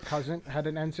 younger cousin had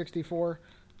an N64,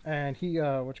 and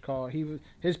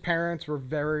his parents were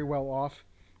very well off,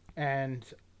 and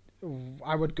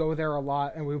I would go there a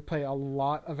lot, and we would play a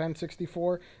lot of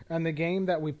N64. And the game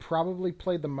that we probably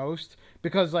played the most,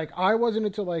 because like I wasn't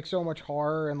into like so much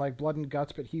horror and like blood and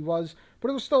guts, but he was, but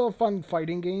it was still a fun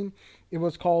fighting game. It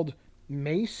was called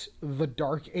Mace: The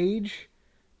Dark Age.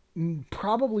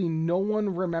 Probably no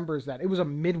one remembers that. It was a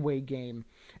Midway game,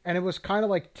 and it was kind of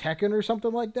like Tekken or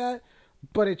something like that,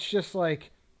 but it's just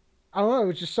like, I don't know, it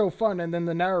was just so fun. And then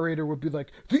the narrator would be like,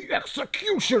 the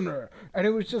executioner, and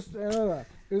it was just, I don't know,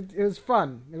 it was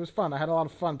fun. It was fun. I had a lot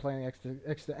of fun playing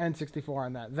N64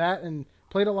 on that, and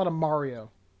played a lot of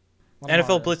Mario.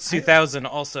 NFL Blitz 2000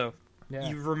 also. Yeah.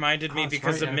 You reminded me Oh, that's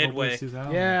because right, of NFL Midway. Blitz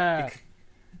 2000. Yeah.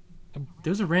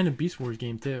 There was a random Beast Wars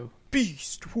game too.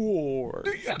 Beast Wars.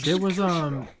 There was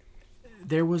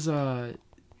the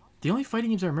only fighting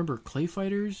games I remember: Clay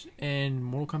Fighters and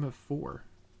Mortal Kombat 4.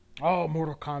 Oh,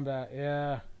 Mortal Kombat,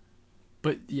 yeah.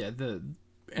 But yeah, the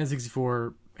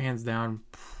N64 hands down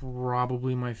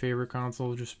probably my favorite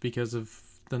console, just because of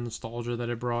the nostalgia that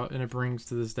it brought and it brings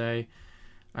to this day.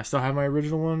 I still have my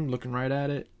original one, looking right at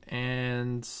it,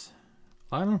 and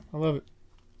I don't know, I love it.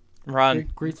 Ron,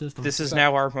 Great system. this is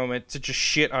now our moment to just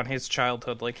shit on his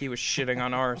childhood like he was shitting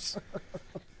on ours.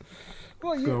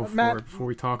 Well, Go for Matt, it before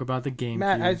we talk about the game.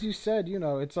 Matt, as you said,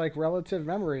 it's like relative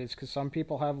memories, because some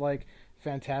people have like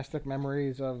fantastic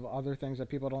memories of other things that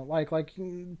people don't like. Like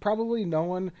probably no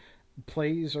one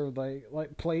plays or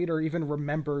like played or even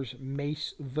remembers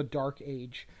Mace: The Dark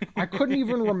Age. I couldn't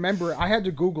even remember it. I had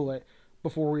to Google it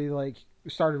before we like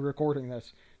started recording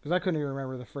this, because I couldn't even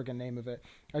remember the friggin' name of it.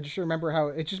 I just remember how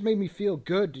it just made me feel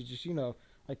good to just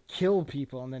like kill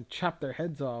people and then chop their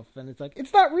heads off, and it's like,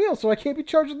 it's not real, so I can't be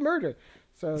charged with murder.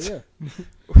 So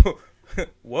yeah.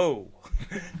 Whoa.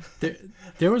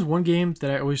 There was one game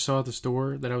that I always saw at the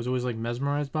store that I was always like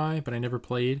mesmerized by, but I never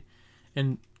played.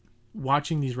 And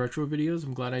watching these retro videos,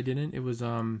 I'm glad I didn't. It was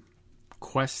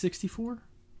Quest 64.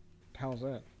 How's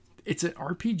that? It's an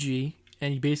RPG,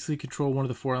 and you basically control one of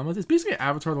the 4 elements. It's basically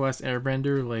Avatar: The Last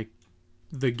Airbender, like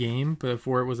the game, but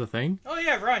before it was a thing. Oh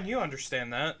yeah, Ron, you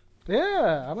understand that.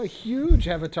 Yeah, I'm a huge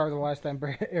Avatar: The Last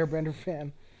Airbender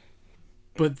fan.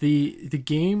 But the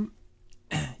game,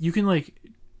 you can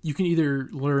either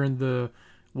learn the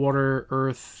water,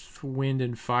 earth, wind,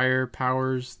 and fire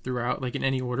powers throughout, like in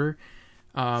any order.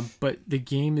 But the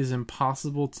game is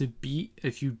impossible to beat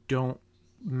if you don't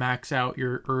max out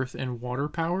your earth and water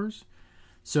powers.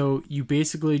 So you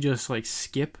basically just like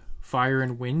skip fire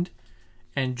and wind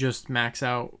and just max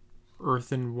out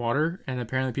earth and water. And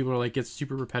apparently people are like, it's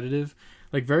super repetitive.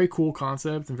 Like, very cool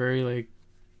concept and very like,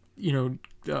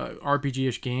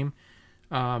 RPG-ish game.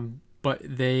 But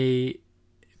they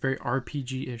very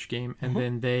RPG-ish game, and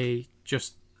then they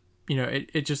just,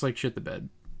 it just like shit the bed,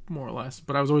 more or less.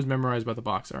 But I was always memorized by the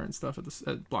box art and stuff at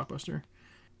Blockbuster.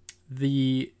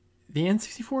 The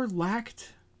N64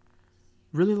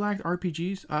 really lacked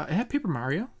RPGs. It had Paper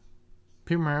Mario.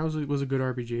 Paper Mario was a good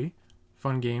RPG,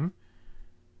 fun game.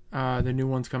 The new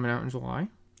one's coming out in July.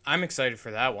 I'm excited for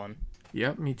that one.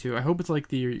 Yep, me too. I hope it's like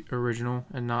the original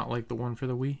and not like the one for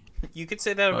the Wii. You could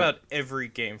say that about every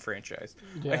game franchise.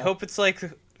 Yeah. I hope it's like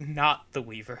not the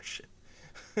Wii version.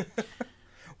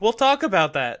 We'll talk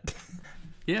about that.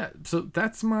 Yeah, so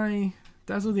that's what the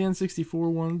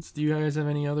N64 ones. Do you guys have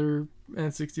any other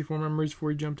N64 memories before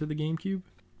we jump to the GameCube?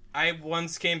 I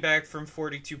once came back from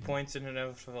 42 points in an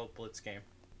NFL Blitz game.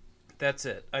 That's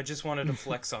it. I just wanted to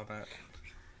flex on that.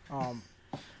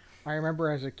 I remember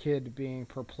as a kid being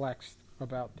perplexed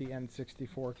about the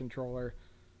N64 controller,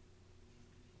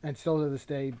 and still to this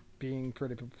day being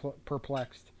pretty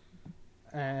perplexed.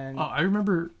 And I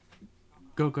remember.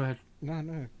 Go ahead.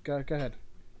 No, go ahead.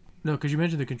 No, because you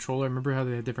mentioned the controller. Remember how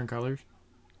they had different colors?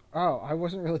 Oh, I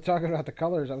wasn't really talking about the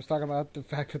colors. I was talking about the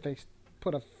fact that they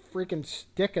put a freaking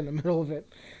stick in the middle of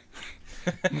it.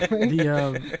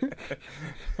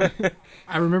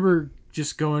 I remember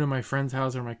just going to my friend's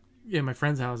house or my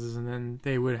friends' houses, and then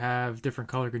they would have different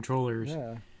color controllers.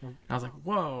 Yeah. And I was like,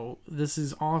 whoa, this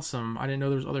is awesome. I didn't know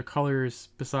there was other colors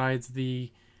besides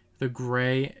the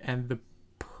gray and the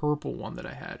purple one that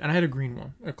I had. And I had a green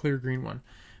one, a clear green one.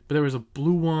 But there was a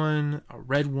blue one, a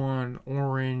red one,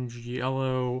 orange,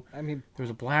 yellow. I mean, there was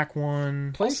a black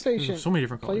one. PlayStation, so many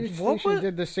different colors. PlayStation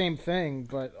did the same thing,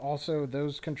 but also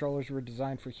those controllers were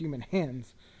designed for human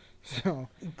hands. So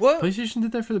what? PlayStation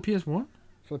did that for the PS1?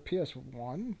 For the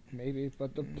PS1, maybe,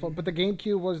 but the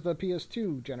GameCube was the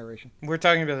PS2 generation. We're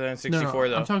talking about the N64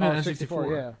 though. I'm talking about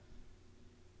N64. Yeah.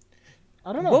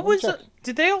 I don't know. What was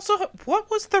did they also?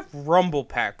 What was the Rumble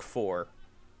Pack for?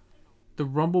 The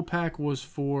Rumble Pack was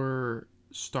for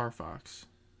Star Fox.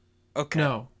 Okay.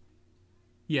 No.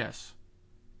 Yes.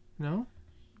 No?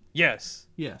 Yes.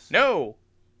 Yes. No.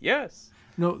 Yes.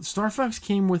 No, Star Fox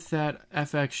came with that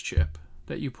FX chip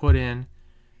that you put in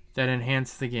that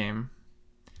enhanced the game.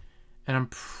 And I'm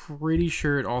pretty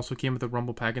sure it also came with the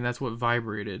Rumble Pack, and that's what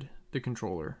vibrated the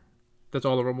controller. That's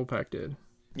all the Rumble Pack did.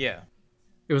 Yeah.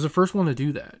 It was the first one to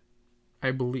do that,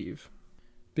 I believe.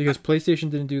 Because PlayStation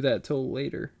didn't do that till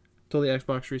later. Till the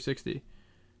Xbox 360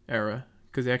 era,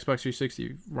 because the Xbox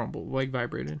 360 Rumble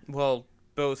vibrated. Well,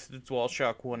 both the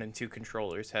DualShock 1 and 2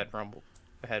 controllers had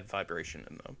vibration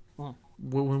in them. Huh.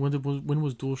 When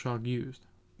was DualShock used?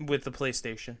 With the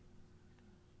PlayStation.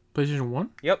 PlayStation 1?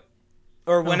 Yep.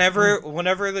 Or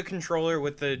whenever the controller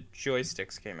with the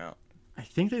joysticks came out. I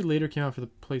think they later came out for the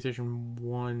PlayStation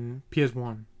 1,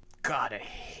 PS1. God, I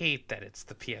hate that it's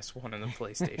the PS1 and the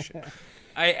PlayStation.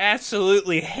 I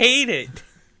absolutely hate it.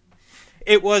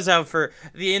 It was out for...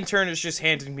 The intern is just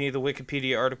handing me the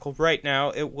Wikipedia article right now.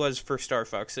 It was for Star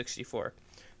Fox 64.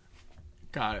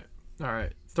 Got it. All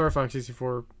right. Star Fox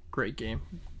 64, great game.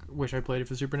 Wish I played it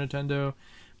for Super Nintendo.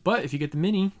 But if you get the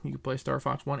Mini, you can play Star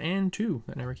Fox 1 and 2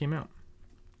 that never came out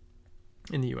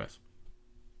in the US.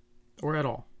 Or at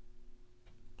all.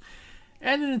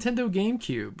 And the Nintendo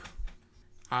GameCube.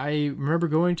 I remember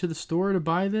going to the store to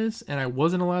buy this, and I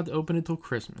wasn't allowed to open it till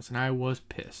Christmas, and I was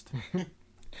pissed.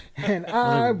 And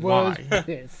I was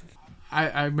pissed.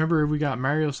 I remember we got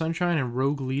Mario Sunshine and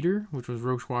Rogue Leader, which was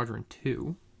Rogue Squadron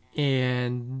 2.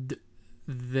 And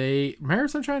Mario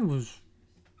Sunshine was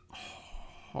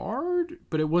hard,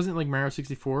 but it wasn't like Mario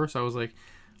 64, so I was like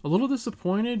a little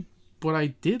disappointed, but I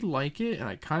did like it, and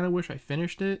I kind of wish I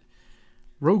finished it.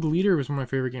 Rogue Leader was one of my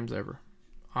favorite games ever.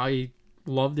 I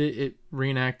loved it. It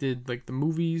reenacted like the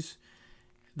movies,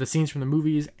 the scenes from the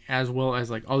movies, as well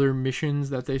as like other missions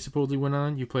that they supposedly went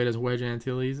on. You played as Wedge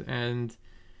Antilles, and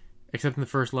except in the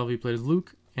first level you played as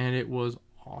Luke, and it was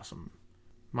awesome.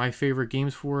 My favorite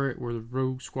games for it were the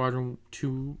Rogue Squadron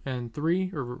 2 and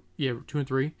 3, 2 and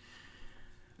 3.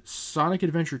 Sonic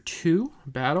Adventure 2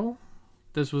 Battle.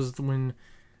 This was when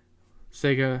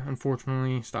Sega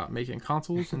unfortunately stopped making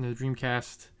consoles, and the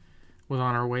Dreamcast was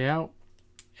on our way out,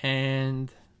 and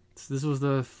this was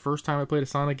the first time I played a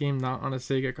Sonic game not on a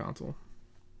Sega console.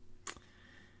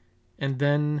 And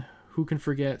then, who can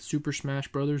forget Super Smash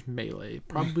Bros. Melee?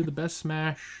 Probably the best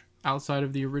Smash outside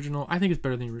of the original. I think it's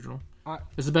better than the original.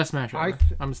 It's the best Smash ever.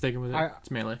 I'm mistaken with it.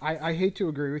 It's Melee. I hate to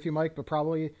agree with you, Mike, but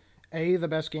probably the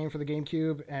best game for the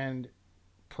GameCube and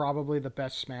probably the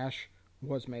best Smash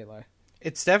was Melee.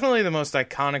 It's definitely the most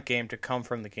iconic game to come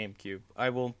from the GameCube. I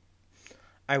will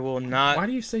not. Why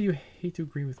do you say you hate to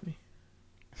agree with me?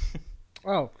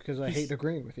 Oh, because I hate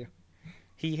agreeing with you.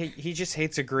 He just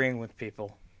hates agreeing with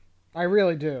people. I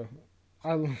really do.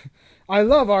 I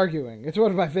love arguing. It's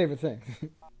one of my favorite things.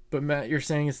 But Matt, you're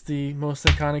saying it's the most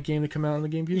iconic game to come out on the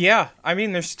GameCube? Yeah, I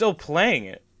mean, they're still playing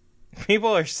it. People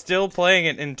are still playing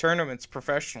it in tournaments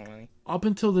professionally. Up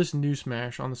until this new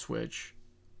Smash on the Switch,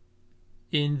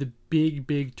 in the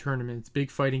big tournaments,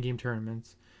 big fighting game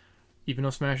tournaments, even though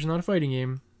Smash is not a fighting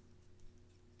game,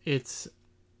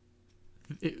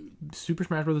 Super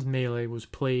Smash Bros. Melee was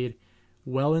played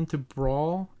well into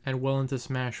Brawl and well into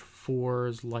Smash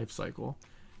 4's life cycle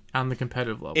on the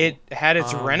competitive level. It had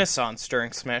its renaissance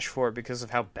during Smash 4 because of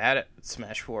how bad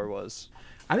Smash 4 was.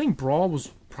 I think Brawl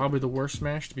was probably the worst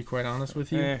Smash, to be quite honest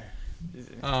with you.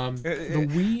 The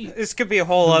Wii... This could be a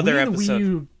whole other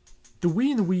episode. The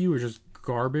Wii and the Wii U are just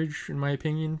garbage, in my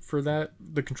opinion, for the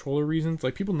controller reasons.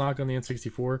 Like, people knock on the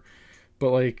N64, but,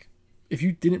 like, if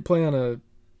you didn't play on a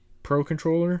Pro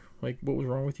controller, like, what was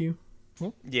wrong with you?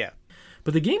 Yeah.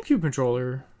 But the GameCube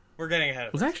controller... We're getting ahead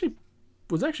of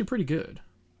was actually pretty good.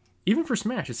 Even for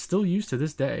Smash, it's still used to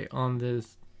this day on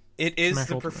this. It is Smash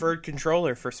the Ultimate. preferred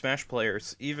controller for Smash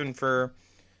players, even for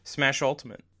Smash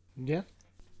Ultimate. Yeah.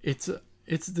 Its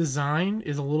design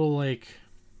is a little like,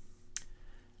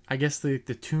 I guess the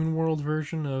Toon World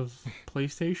version of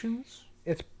PlayStation's.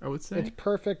 I would say it's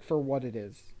perfect for what it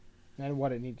is and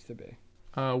what it needs to be.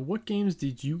 What games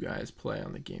did you guys play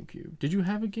on the GameCube? Did you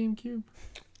have a GameCube?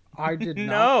 I did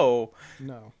not.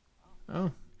 No.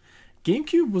 Oh.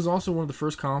 GameCube was also one of the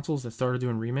first consoles that started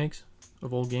doing remakes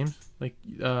of old games. Like,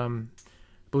 I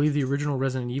believe the original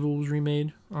Resident Evil was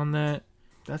remade on that.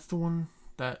 That's the one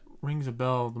that rings a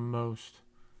bell the most.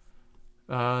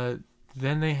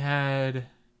 Then they had...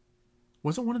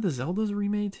 Wasn't one of the Zeldas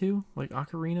remade too? Like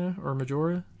Ocarina or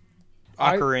Majora?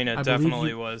 Ocarina I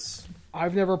definitely was.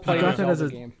 I've never I played got a that Zelda as a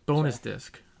game. bonus so.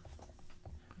 disc.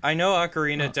 I know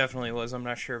Ocarina definitely was. I'm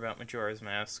not sure about Majora's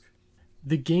Mask.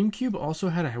 The GameCube also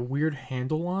had a weird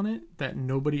handle on it that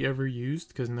nobody ever used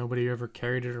because nobody ever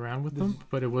carried it around with them,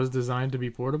 but it was designed to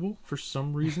be portable for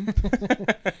some reason.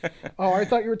 Oh, I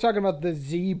thought you were talking about the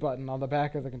Z button on the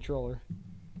back of the controller.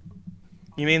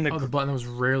 You mean the button that was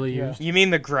rarely Yeah. used? You mean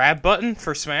the grab button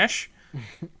for Smash?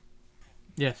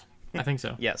 Yes, I think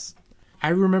so. Yes. I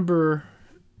remember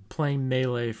playing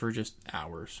Melee for just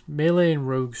hours. Melee and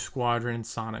Rogue Squadron and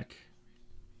Sonic.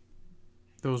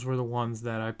 Those were the ones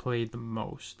that I played the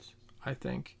most, I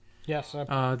think. Yes, The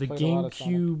played a lot of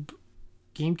Sonic.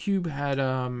 GameCube had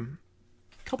a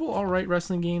couple alright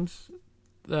wrestling games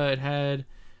that had...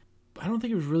 I don't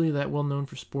think it was really that well known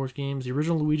for sports games. The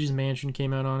original Luigi's Mansion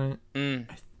came out on it.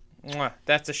 Mwah,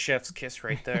 that's a chef's kiss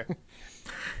right there.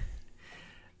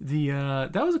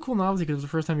 That was a cool novelty because it was the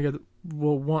first time you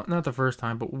got not the first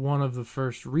time, but one of the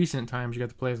first recent times you got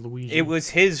to play as Luigi. It was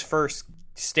his first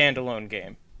standalone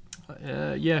game.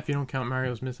 Yeah, if you don't count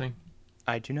Mario's Missing.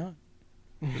 I do not.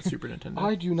 The Super Nintendo.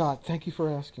 I do not. Thank you for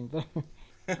asking.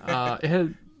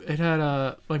 It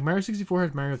had like Mario 64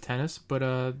 had Mario Tennis, but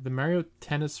the Mario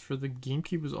Tennis for the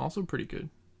GameCube was also pretty good.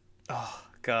 Oh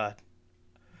God!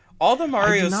 All the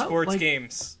Mario sports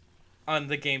games on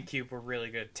the GameCube were really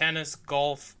good. Tennis,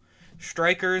 golf,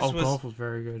 Strikers. Golf was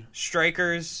very good.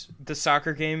 Strikers, the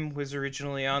soccer game, was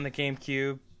originally on the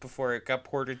GameCube before it got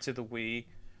ported to the Wii,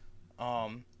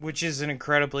 which is an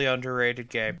incredibly underrated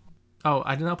game. Oh,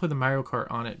 I did not play the Mario Kart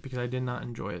on it because I did not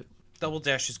enjoy it. Double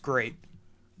Dash is great.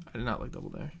 I did not like Double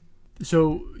Dash.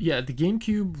 So, yeah, the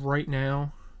GameCube right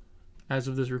now, as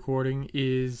of this recording,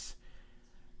 is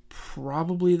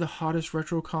probably the hottest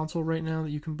retro console right now that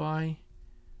you can buy.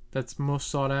 That's most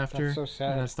sought after. That's so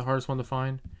sad. And that's the hardest one to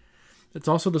find. It's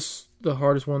also the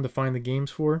hardest one to find the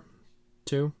games for,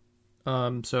 too.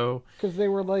 So because they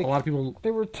were like a lot of people,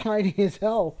 they were tiny as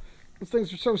hell. Those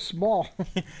things are so small.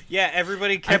 Yeah,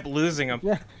 everybody kept losing them.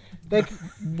 Yeah,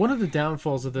 one of the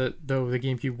downfalls of the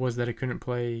GameCube was that it couldn't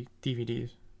play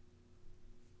DVDs,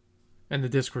 and the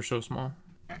discs were so small.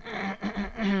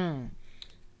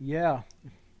 Yeah.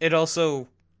 It also,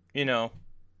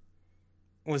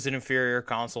 was an inferior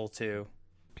console to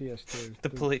PS2. the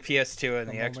PS2 and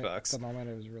the moment, Xbox. The moment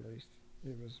it was released.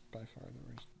 It was by far the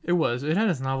worst. It was. It had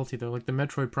its novelty though. Like the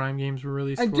Metroid Prime games were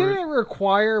released. And for didn't it. it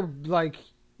require like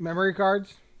memory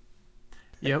cards?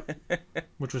 Yep.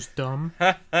 Which was dumb.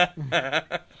 Sorry,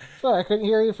 I couldn't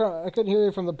hear you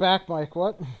from the back mic.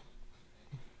 What?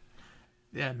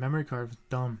 Yeah, memory card was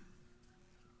dumb.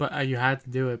 But you had to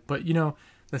do it. But you know,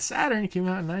 the Saturn came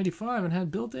out in '95 and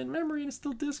had built-in memory and it's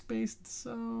still disc-based.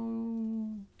 So.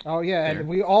 Oh yeah, There. and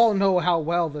we all know how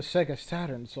well the Sega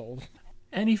Saturn sold.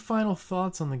 Any final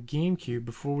thoughts on the GameCube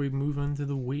before we move into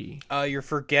the Wii? You're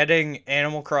forgetting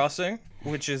Animal Crossing,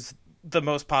 which is the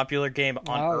most popular game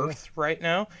on Earth right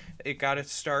now. It got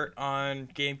its start on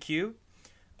GameCube.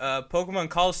 Pokemon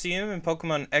Coliseum and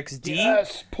Pokemon XD.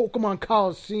 Yes, Pokemon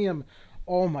Coliseum.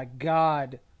 Oh my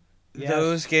god. Yes.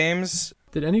 Those games.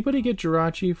 Did anybody get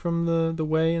Jirachi from the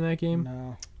Way in that game?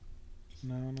 No.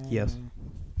 No. Yes. No.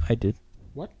 I did.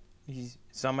 What? He's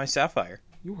on my Sapphire.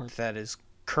 You heard? That is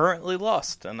currently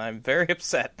lost, and I'm very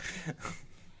upset.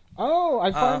 Oh,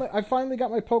 I finally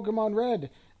got my Pokemon Red,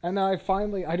 and I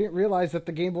didn't realize that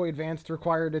the Game Boy Advance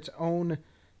required its own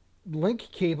link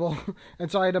cable, and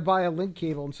so I had to buy a link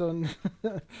cable,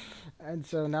 and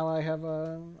so now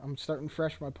I'm starting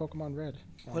fresh with my Pokemon Red.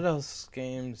 So. What else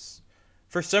games?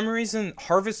 For some reason,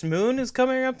 Harvest Moon is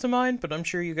coming up to mind, but I'm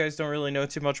sure you guys don't really know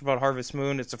too much about Harvest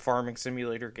Moon. It's a farming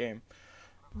simulator game.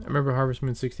 I remember Harvest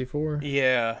Moon 64.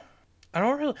 Yeah. I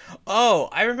don't really... Oh,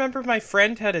 I remember my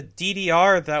friend had a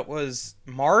DDR that was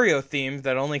Mario themed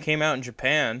that only came out in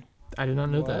Japan. I did not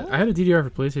know What? that. I had a DDR for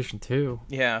PlayStation 2,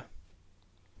 Yeah.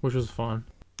 which was fun.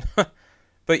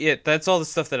 But yeah, that's all the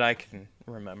stuff that I can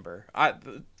remember.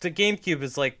 The GameCube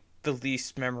is like the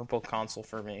least memorable console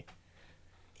for me.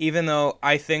 Even though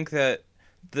I think that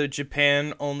the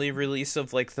Japan only release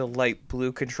of like the light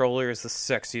blue controller is the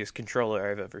sexiest controller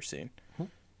I've ever seen.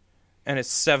 And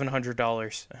it's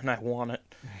 $700 and I want it.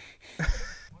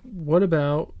 What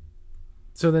about...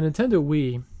 So the Nintendo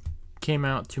Wii came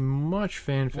out to much Oh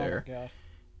fanfare. my god.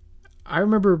 I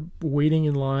remember waiting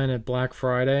in line at Black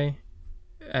Friday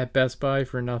at Best Buy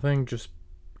for nothing, just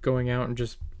going out and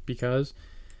just because.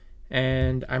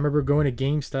 And I remember going to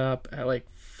GameStop at like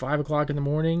 5 o'clock in the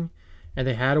morning, and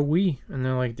they had a Wii, and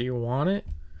they're like, "Do you want it?"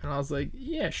 And I was like,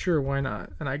 "Yeah, sure, why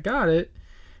not?" And I got it,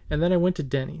 and then I went to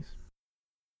Denny's.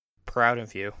 Proud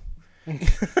of you.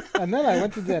 And then I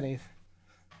went to Denny's.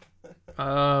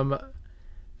 The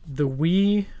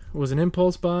Wii was an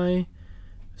impulse buy.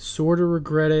 Sort of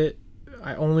regret it.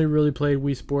 I only really played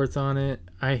Wii Sports on it.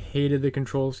 I hated the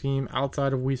control scheme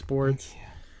outside of Wii Sports. Yeah.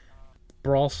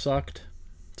 Brawl sucked.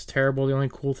 It's terrible. The only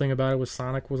cool thing about it was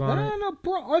Sonic was on it.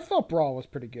 No, I thought Brawl was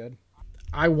pretty good.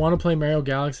 I want to play Mario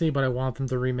Galaxy, but I want them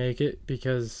to remake it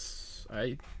because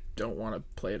I don't want to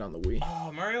play it on the Wii.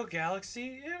 Oh, Mario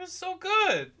Galaxy? It was so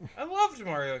good. I loved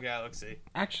Mario Galaxy.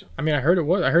 Actually, I mean, I heard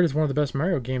it's one of the best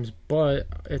Mario games, but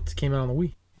it came out on the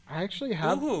Wii. I actually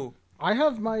have. Ooh. I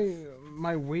have my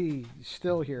Wii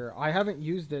still here. I haven't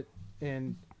used it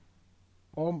in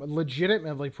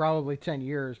legitimately probably 10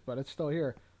 years, but it's still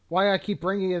here. Why I keep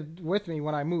bringing it with me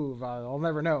when I move, I'll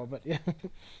never know. But yeah.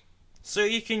 So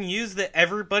you can use the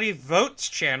Everybody Votes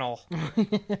channel.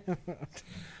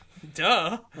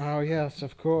 Duh. Oh yes,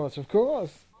 of course, of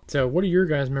course. So, what are your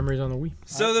guys' memories on the Wii?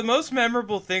 So the most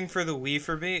memorable thing for the Wii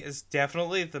for me is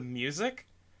definitely the music.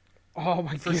 Oh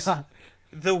my For god.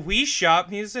 The Wii Shop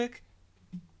music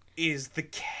is the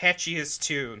catchiest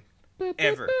tune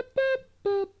ever.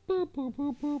 Boop, boop, boop,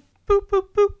 boop, boop. Boop boop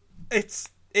boop.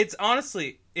 It's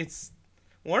honestly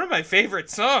one of my favorite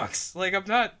songs. Like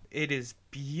it is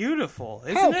beautiful,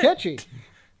 isn't How it? catchy.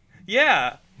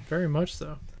 Yeah. Very much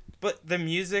so. But the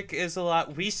music is a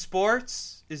lot. Wii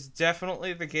Sports is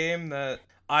definitely the game that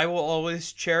I will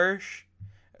always cherish.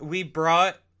 We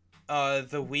brought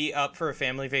the Wii up for a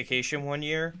family vacation one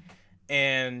year,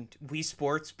 and Wii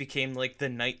Sports became like the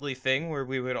nightly thing where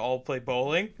we would all play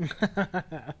bowling. It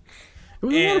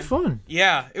was a lot of fun.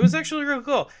 Yeah, it was actually real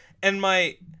cool. And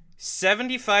my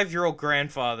 75-year-old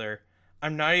grandfather,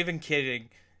 I'm not even kidding,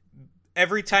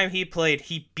 every time he played,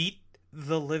 he beat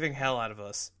the living hell out of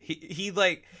us. He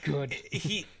like Good.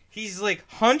 He's like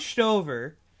hunched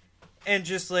over and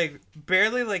just like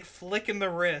barely like flicking the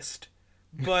wrist,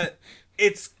 but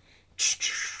it's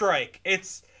strike.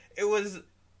 It's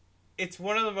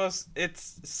one of the most.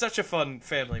 It's such a fun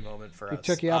family moment for He us.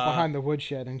 took you out behind the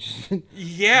woodshed and just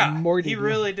Yeah, Morty he did.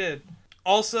 really did.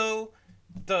 Also,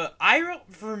 I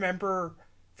remember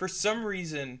for some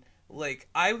reason, like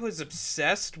I was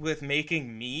obsessed with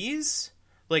making Miis,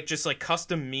 like just like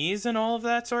custom Miis and all of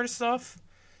that sort of stuff.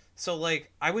 So like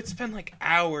I would spend like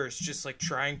hours just like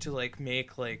trying to like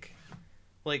make like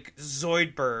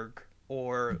Zoidberg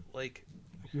or like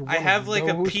You're I one have of like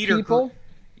a those Peter. people?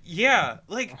 Yeah,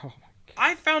 like Oh,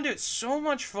 I found it so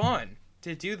much fun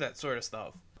to do that sort of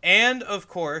stuff. And of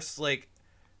course, like,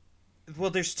 well,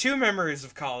 there's two memories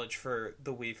of college for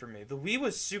the Wii for me. The Wii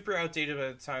was super outdated by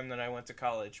the time that I went to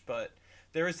college, but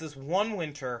there was this one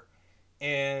winter,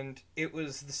 and it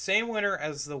was the same winter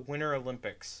as the Winter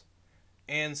Olympics.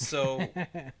 And so,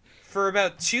 for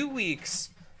about 2 weeks,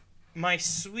 my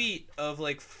suite of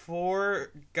like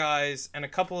 4 guys and a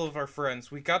couple of our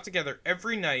friends, we got together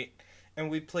every night, and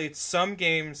we played some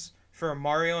games for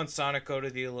Mario and Sonic go to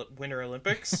the Winter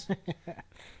Olympics.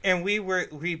 And we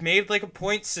made like a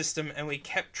point system, and we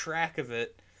kept track of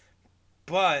it.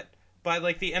 But by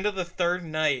like the end of the 3rd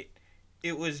night,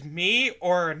 it was me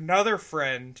or another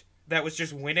friend that was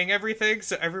just winning everything,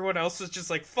 so everyone else was just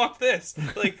like, fuck this.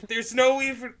 Like, there's no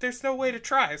way to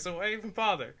try, so why even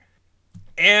bother?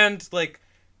 And, like,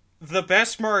 the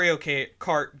best Mario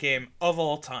Kart game of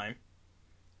all time.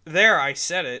 There, I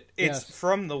said it. It's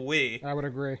from the Wii. I would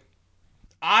agree.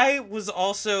 I was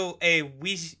also I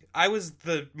was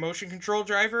the motion control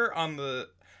driver on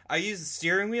I used the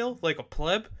steering wheel like a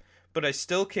pleb, but I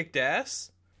still kicked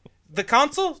ass. The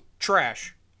console,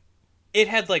 trash. It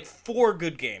had like 4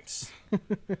 good games.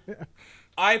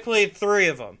 I played 3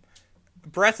 of them.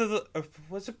 Not Breath of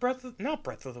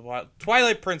the Wild.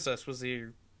 Twilight Princess was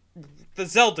the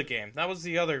Zelda game. That was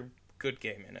the other good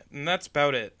game in it. And that's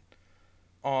about it.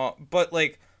 But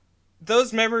like,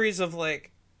 those memories of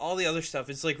like all the other stuff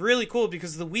is like really cool,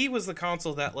 because the Wii was the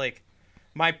console that like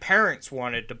my parents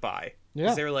wanted to buy.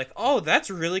 Yeah. They were like, oh, that's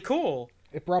really cool.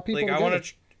 It brought people like, together. I want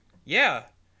to... Yeah.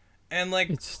 And like...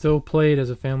 It's still played as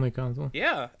a family console.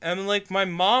 Yeah. And like, my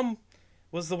mom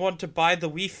was the one to buy the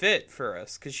Wii Fit for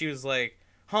us, because she was like,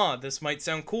 this might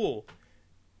sound cool.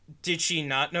 Did she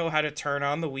not know how to turn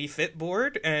on the Wii Fit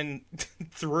board and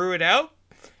threw it out?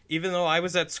 Even though I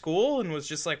was at school and was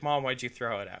just like, Mom, why'd you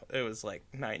throw it out? It was like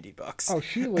 $90. Oh,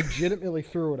 she legitimately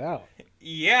threw it out.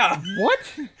 Yeah.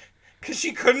 What? Because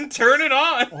she couldn't turn it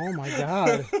on. Oh my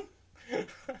god.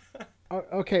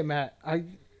 Okay, Matt.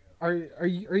 Are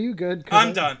you good?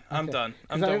 I'm done. I'm done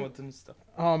with this stuff.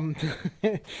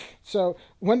 So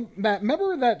when Matt,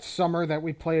 remember that summer that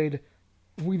we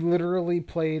literally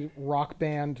played Rock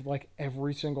Band like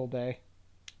every single day.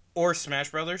 Or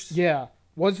Smash Brothers. Yeah.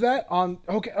 Was that on?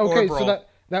 Okay. So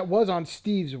that was on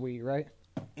Steve's Wii, right?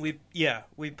 We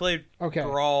played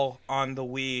Brawl on the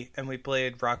Wii, and we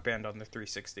played Rock Band on the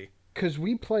 360. Because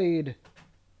we played,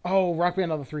 Rock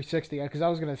Band on the 360. Because I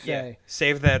was gonna say,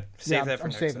 save that. For I'm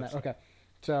next saving episode. that. Okay.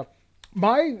 So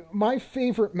my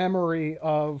favorite memory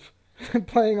of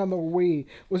playing on the Wii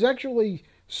was actually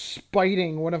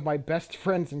spiting one of my best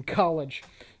friends in college.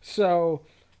 So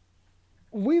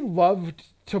we loved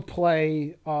to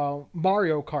play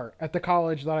Mario Kart at the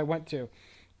college that I went to.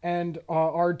 And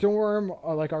our dorm,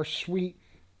 like our suite,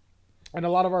 and a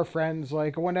lot of our friends,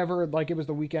 like whenever like it was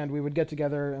the weekend, we would get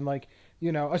together and like,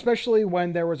 you know, especially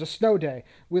when there was a snow day,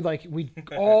 we'd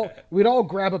all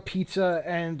grab a pizza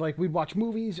and like we'd watch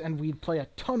movies and we'd play a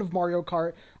ton of Mario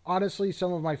Kart. Honestly,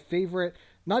 some of my favorite,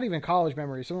 not even college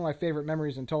memories, some of my favorite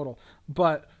memories in total.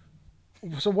 But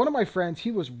so one of my friends,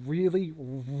 he was really,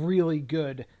 really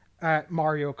good at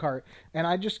Mario Kart, and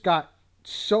I just got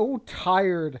so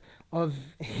tired of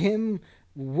him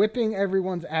whipping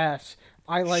everyone's ass.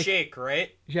 Shake, right?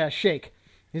 Yeah, Shake.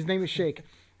 His name is Shake.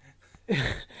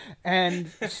 And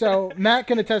so Matt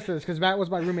can attest to this because Matt was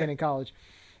my roommate in college.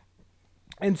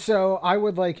 And so I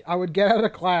would get out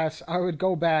of class, I would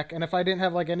go back, and if I didn't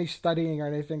have like any studying or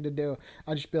anything to do,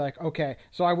 I'd just be like, okay.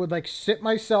 So I would like sit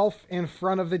myself in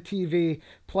front of the TV,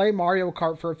 play Mario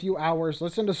Kart for a few hours,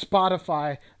 listen to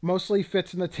Spotify, mostly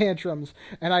Fits and the Tantrums,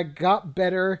 and I got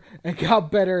better and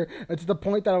got better to the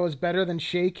point that I was better than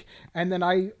Shake. And then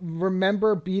I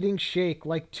remember beating Shake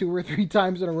like 2 or 3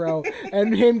 times in a row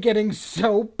and him getting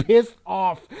so pissed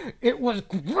off. It was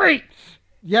great.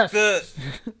 Yes.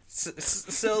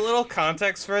 So a little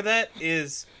context for that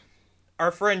is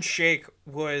our friend Shake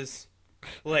was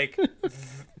like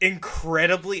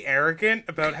incredibly arrogant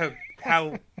about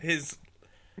how his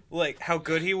like how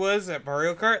good he was at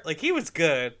Mario Kart. Like he was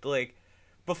good. Like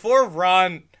before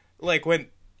Ron like went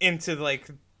into like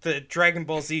the Dragon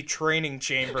Ball Z training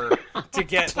chamber to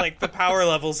get like the power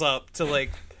levels up to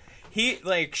like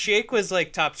Shake was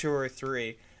like top 2 or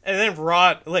 3, and then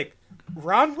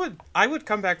I would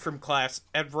come back from class,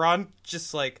 and Ron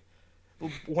just, like,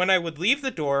 when I would leave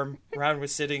the dorm, Ron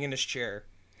was sitting in his chair,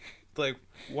 like,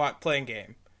 playing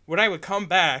game. When I would come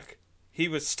back, he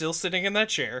was still sitting in that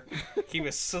chair. He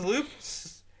was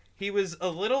a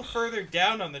little further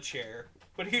down on the chair,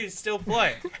 but he was still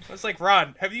playing. I was like,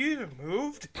 Ron, have you even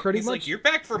moved? Pretty He's much. like, you're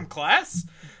back from class?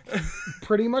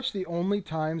 Pretty much the only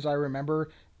times I remember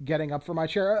getting up from my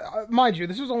chair, mind you,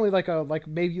 this was only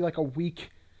maybe a week,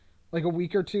 like a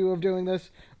week or two of doing this.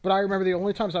 But I remember the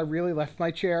only times I really left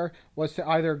my chair was to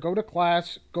either go to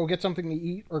class, go get something to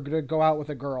eat, or to go out with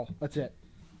a girl. That's it.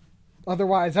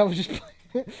 Otherwise, I was just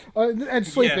playing, and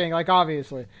sleeping, Yeah. like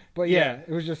obviously. But yeah, Yeah.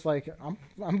 it was just like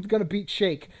I'm gonna beat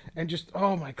Shake, and just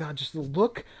oh my god, just the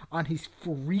look on his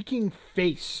freaking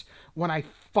face when I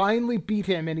finally beat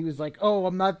him, and he was like, "Oh,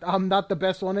 I'm not the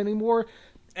best one anymore."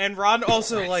 And Ron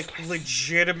also, like,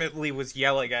 legitimately was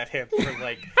yelling at him for,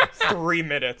 like, 3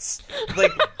 minutes.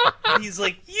 Like, he's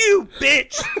like, you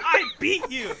bitch! I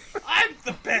beat you! I'm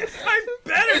the best! I'm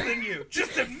better than you!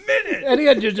 Just a minute! And he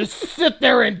had to just sit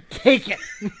there and take it.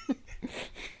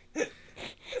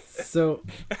 So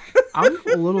I'm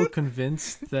a little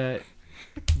convinced that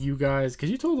you guys, because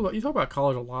you talk about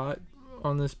college a lot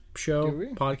on this show Do we?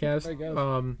 podcast. I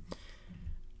guess.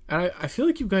 And I feel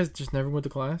like you guys just never went to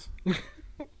class.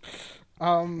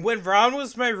 When Ron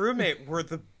was my roommate, were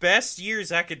the best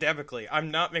years academically. I'm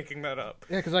not making that up.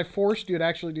 Yeah, because I forced you to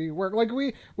actually do your work. Like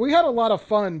we had a lot of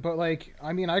fun, but like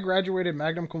I mean, I graduated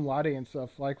magna cum laude and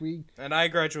stuff. And I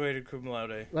graduated cum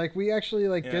laude. We actually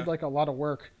Yeah. did like a lot of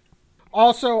work.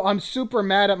 Also, I'm super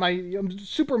mad at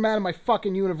my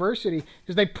fucking university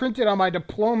because they printed on my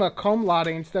diploma cum laude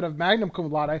instead of magna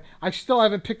cum laude. I still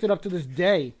haven't picked it up to this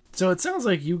day. So it sounds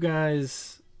like you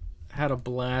guys had a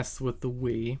blast with the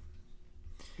Wii.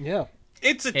 Yeah.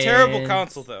 It's a terrible And-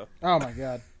 console, though. Oh my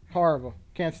god, horrible.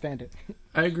 Can't stand it.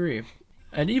 I agree.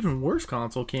 An even worse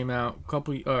console came out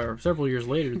several years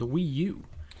later, the Wii U,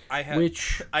 I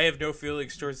have no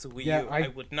feelings towards the Wii Yeah, U. I- I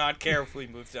would not care if we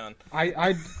moved on.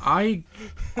 I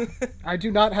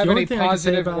do not have The only any thing I can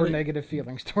say positive about or it- negative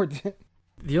feelings towards it.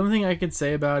 The only thing I could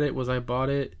say about it was I bought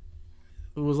it.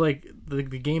 It was like the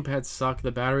gamepad sucked.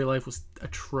 The battery life was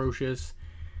atrocious,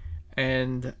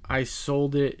 and I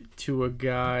sold it to a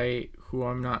guy who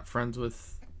I'm not friends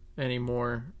with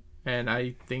anymore. And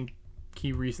I think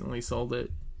he recently sold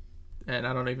it, and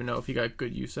I don't even know if he got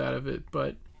good use out of it.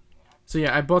 But so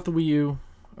yeah, I bought the Wii U.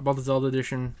 I bought the Zelda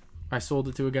edition. I sold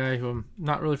it to a guy who I'm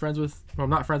not really friends with. Well, I'm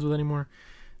not friends with anymore.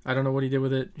 I don't know what he did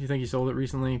with it. You think he sold it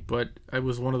recently, but it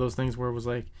was one of those things where it was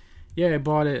like, yeah, I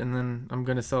bought it, and then I'm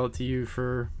gonna sell it to you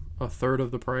for a third of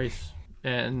the price,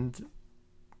 and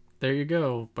there you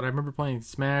go. But I remember playing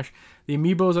Smash. The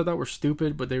amiibos I thought were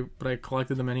stupid, but I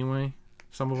collected them anyway.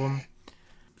 Some of them.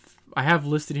 I have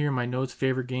listed here in my notes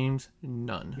favorite games.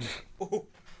 None,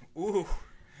 Ooh.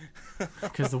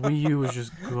 because the Wii U was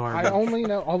just garbage. I only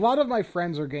know a lot of my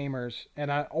friends are gamers,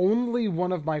 and only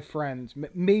one of my friends,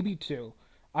 maybe two.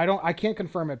 I can't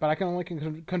confirm it, but I can only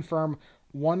confirm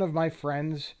one of my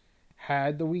friends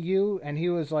had the Wii U, and he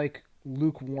was like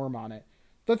lukewarm on it.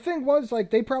 The thing was,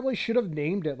 like, they probably should have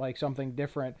named it like something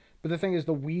different, but the thing is,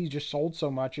 the Wii just sold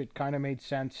so much, it kind of made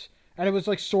sense, and it was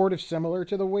like sort of similar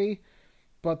to the Wii,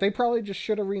 but they probably just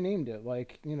should have renamed it,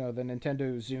 like, you know, the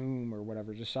Nintendo Zoom or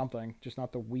whatever, just something, just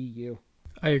not the Wii U.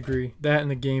 I agree. That and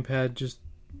the gamepad, just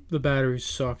the batteries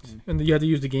sucked, and you had to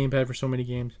use the gamepad for so many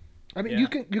games. I mean,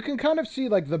 Yeah. you can kind of see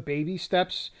like the baby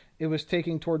steps it was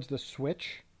taking towards the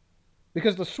Switch,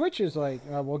 because the Switch is like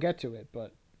we'll get to it,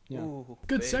 but yeah, Ooh,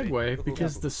 Good baby. segue,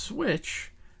 because the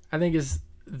Switch, I think, is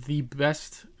the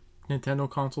best Nintendo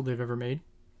console they've ever made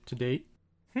to date.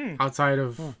 Outside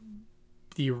of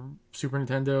the Super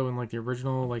Nintendo and like the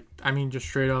original, like, I mean, just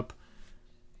straight up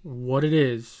what it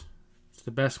is, it's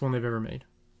the best one they've ever made.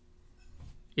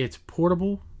 It's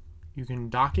portable. You can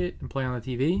dock it and play on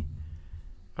the TV.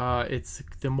 It's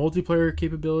the multiplayer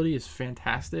capability is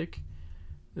fantastic.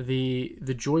 The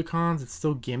Joy-Cons, it's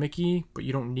still gimmicky, but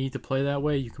you don't need to play that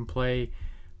way. You can play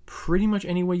pretty much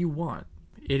any way you want.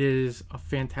 It is a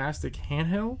fantastic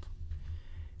handheld,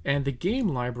 and the game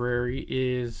library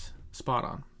is spot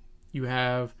on. You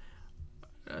have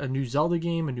a new Zelda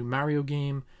game, a new Mario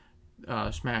game,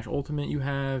 Smash Ultimate. You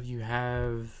got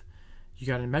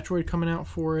a Metroid coming out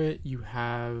for it. You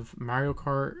have Mario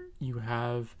Kart. You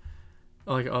have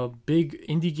like a big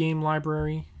indie game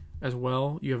library as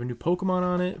well. You have a new Pokemon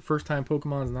on it. First time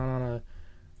Pokemon is not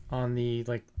on the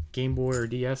like Game Boy or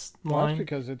DS well, that's line.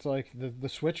 because it's like the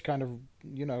Switch kind of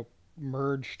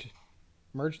merged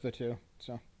the two.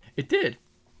 So It did,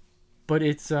 but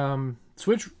it's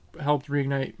Switch helped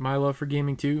reignite my love for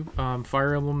gaming too.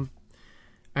 Fire Emblem.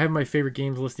 I have my favorite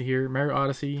games listed here: Mario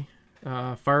Odyssey,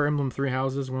 Fire Emblem Three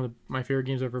Houses, one of my favorite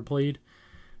games I've ever played.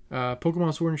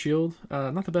 Pokemon Sword and Shield,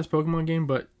 not the best Pokemon game,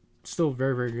 but still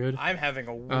very, very good. I'm having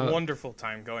a wonderful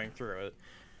time going through it.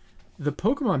 The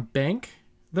Pokemon Bank,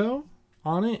 though,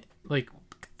 on it, like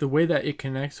the way that it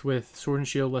connects with Sword and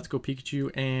Shield, Let's Go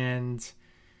Pikachu, and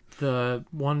the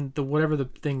whatever the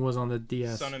thing was on the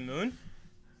DS. Sun and Moon?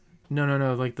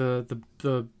 No, like the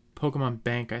Pokemon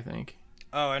Bank, I think.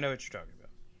 Oh, I know what you're talking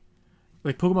about.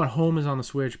 Like Pokemon Home is on the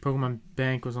Switch, Pokemon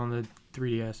Bank was on the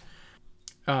 3DS.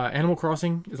 Animal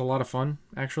Crossing is a lot of fun,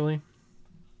 actually.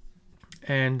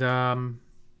 And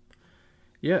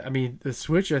yeah, I mean the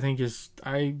Switch I think is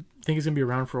gonna be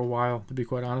around for a while, to be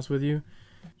quite honest with you.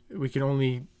 We can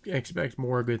only expect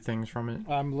more good things from it.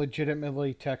 I'm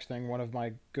legitimately texting one of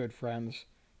my good friends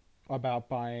about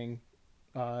buying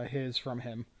his from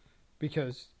him.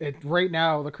 Because right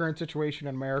now, the current situation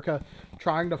in America,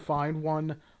 trying to find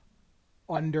one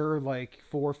under like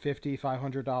 $450,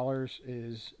 $500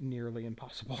 is nearly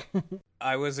impossible.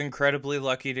 I was incredibly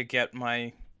lucky to get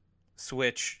my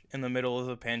Switch in the middle of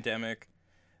the pandemic.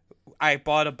 I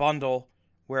bought a bundle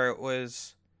where it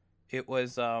was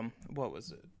what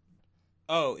was it?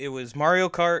 Oh, it was Mario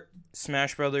Kart,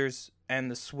 Smash Brothers, and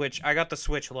the Switch. I got the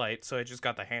Switch Lite, so I just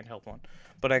got the handheld one.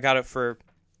 But I got it for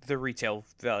the retail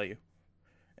value.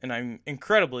 And I'm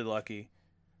incredibly lucky.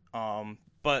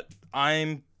 But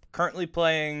I'm currently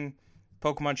playing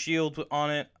Pokemon Shield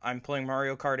on it. I'm playing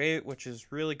Mario Kart 8, which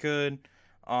is really good.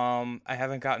 I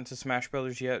haven't gotten to Smash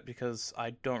Brothers yet because I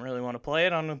don't really want to play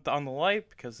it on the Lite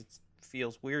because it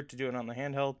feels weird to do it on the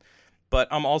handheld. But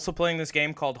I'm also playing this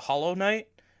game called Hollow Knight,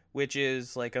 which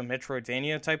is like a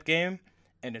Metroidvania type game,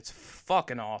 and it's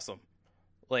fucking awesome.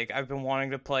 Like, I've been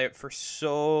wanting to play it for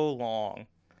so long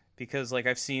because, like,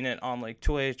 I've seen it on, like,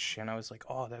 Twitch, and I was like,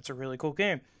 oh, that's a really cool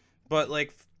game. But,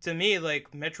 like, to me,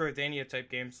 like, Metroidvania type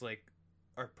games, like,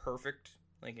 are perfect,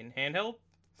 like, in handheld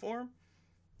form.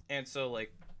 And so,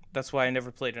 like, that's why I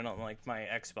never played it on, like, my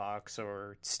Xbox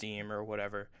or Steam or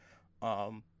whatever.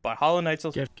 But Hollow Knight's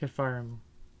also... Get Fire Emblem.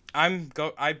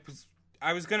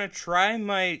 I was gonna try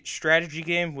my strategy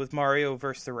game with Mario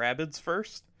vs. the Rabbids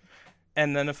first,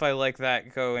 and then if I like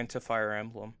that, go into Fire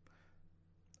Emblem.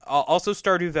 Also,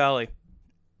 Stardew Valley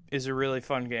is a really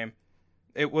fun game.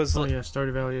 It was. Oh yeah,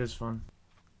 Stardew Valley is fun.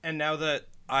 And now that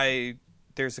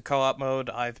there's a co-op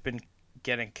mode, I've been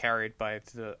getting carried by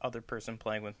the other person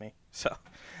playing with me. So,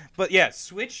 but yeah,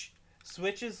 Switch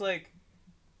is like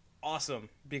awesome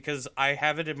because I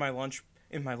have it in my lunch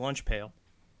pail.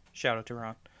 Shout out to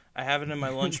Ron. I have it in my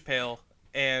lunch pail,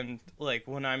 and, like,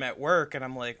 when I'm at work and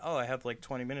I'm like, oh, I have, like,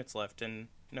 20 minutes left and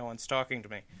no one's talking to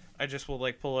me, I just will,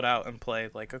 like, pull it out and play,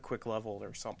 like, a quick level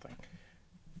or something.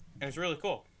 And it's really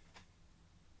cool.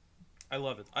 I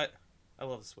love it. I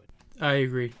love the Switch. I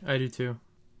agree. I do, too.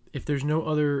 If there's no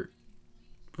other...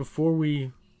 Before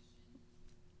we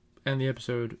end the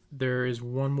episode, there is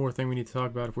one more thing we need to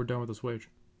talk about if we're done with the Switch.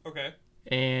 Okay.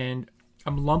 And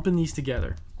I'm lumping these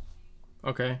together.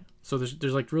 Okay, so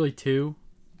there's like really two,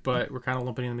 but we're kind of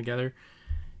lumping them together.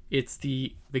 It's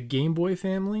the Game Boy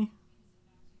family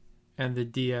and the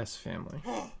DS family,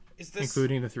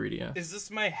 including the 3DS. Is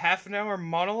this my half-an-hour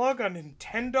monologue on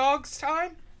Nintendogs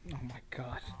time? Oh my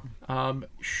god.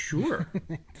 Sure.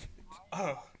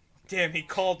 Oh, damn! He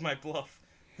called my bluff.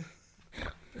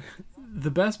 The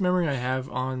best memory I have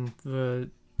on the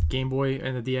Game Boy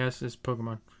and the DS is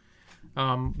Pokemon.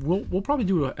 We'll probably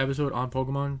do an episode on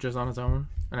Pokemon just on its own,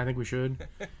 and I think we should.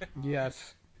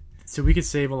 Yes. So we could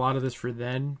save a lot of this for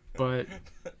then, but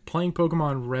playing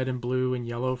Pokemon Red and Blue and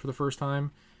Yellow for the first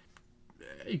time,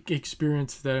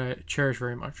 experience that I cherish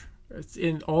very much. It's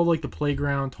in all like the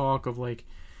playground talk of like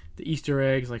the Easter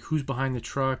eggs, like who's behind the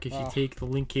truck. If you take the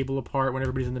link cable apart when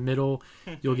everybody's in the middle,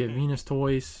 you'll get Venus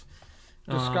toys.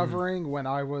 Discovering when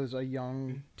I was a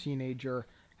young teenager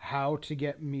how to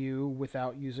get Mew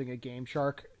without using a Game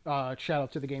Shark, shout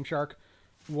out to the Game Shark,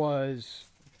 was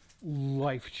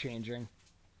life-changing.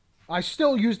 I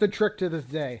still use the trick to this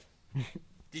day.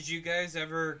 Did you guys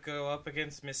ever go up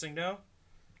against Missing No?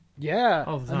 Yeah,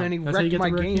 and then he That's how you wrecked get my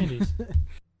the rare game. candies.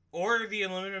 Or the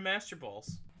Unlimited Master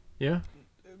Balls? Yeah.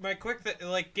 My quick...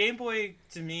 Game Boy,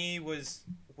 to me, was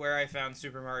where I found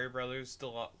Super Mario Brothers,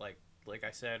 still, like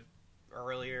I said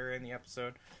earlier in the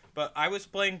episode. But I was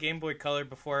playing Game Boy Color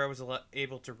before I was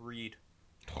able to read.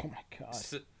 Oh my god.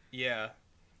 So, yeah.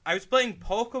 I was playing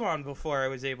Pokemon before I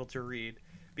was able to read.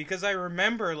 Because I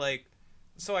remember,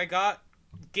 so I got...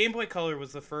 Game Boy Color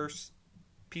was the first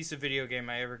piece of video game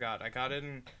I ever got. I got it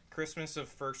in Christmas of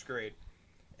first grade.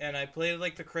 And I played,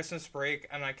 the Christmas break,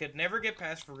 and I could never get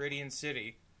past Viridian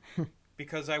City.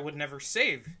 Because I would never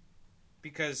save.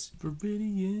 Because...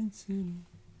 Viridian City.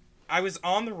 I was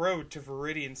on the road to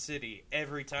Viridian City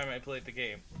every time I played the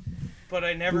game. But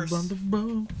I never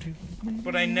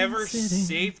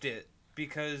saved it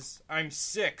because I'm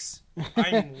 6.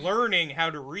 I'm learning how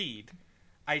to read.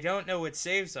 I don't know what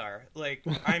saves are. Like,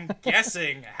 I'm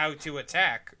guessing how to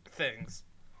attack things.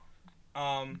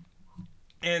 And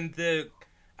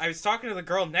I was talking to the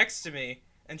girl next to me,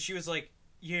 and she was like,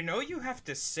 you know you have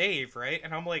to save, right?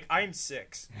 And I'm like, I'm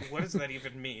 6. What does that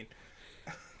even mean?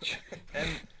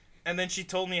 and then she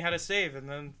told me how to save, and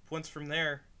then once from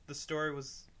there, the story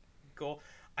was cool.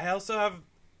 I also have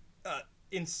an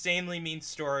insanely mean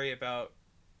story about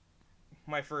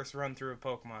my first run through of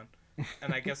Pokemon,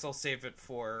 and I guess I'll save it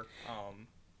for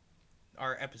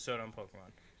our episode on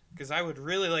Pokemon. Because I would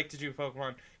really like to do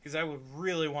Pokemon, because I would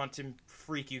really want to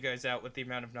freak you guys out with the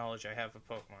amount of knowledge I have of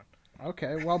Pokemon.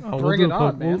 Okay, well, bring it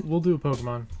on, man. We'll do a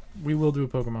Pokemon. We will do a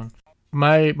Pokemon.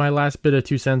 My last bit of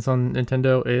 2 cents on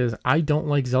Nintendo is I don't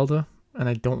like Zelda, and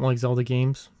I don't like Zelda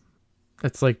games.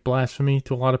 That's like blasphemy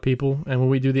to a lot of people. And when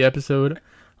we do the episode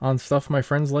on stuff my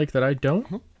friends like that I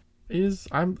don't,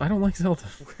 I don't like Zelda.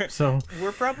 So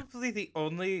we're probably the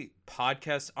only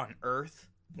podcast on Earth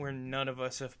where none of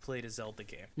us have played a Zelda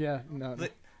game. Yeah, no.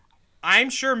 I'm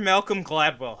sure Malcolm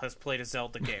Gladwell has played a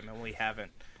Zelda game, and we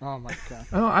haven't. Oh my god.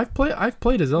 Oh, I've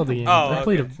played a Zelda game. I've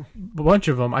played a bunch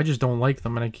of them. I just don't like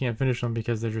them, and I can't finish them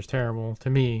because they're just terrible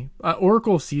to me.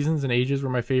 Oracle of Seasons and Ages were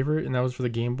my favorite, and that was for the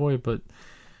Game Boy. But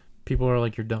people are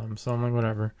like, you're dumb, so I'm like,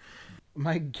 whatever.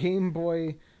 My Game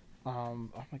Boy. Oh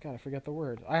my god, I forget the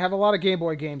word. I have a lot of Game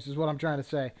Boy games, is what I'm trying to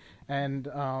say, and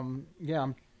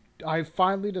I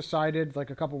finally decided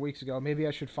like a couple weeks ago maybe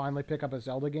I should finally pick up a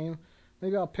Zelda game.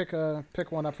 Maybe I'll pick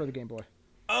one up for the Game Boy.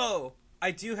 Oh,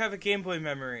 I do have a Game Boy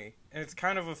memory, and it's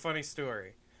kind of a funny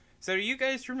story. So do you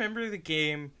guys remember the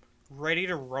game Ready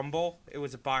to Rumble? It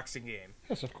was a boxing game.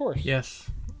 Yes, of course. Yes,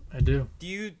 I do.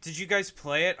 Did you guys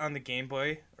play it on the Game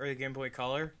Boy or the Game Boy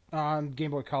Color? On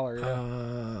Game Boy Color,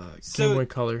 yeah. Game Boy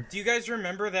Color. Do you guys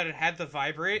remember that it had the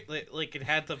it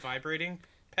had the vibrating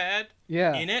pad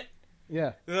Yeah. in it?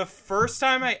 Yeah. The first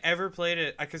time I ever played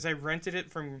it, because I rented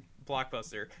it from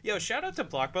Blockbuster. Yo, shout out to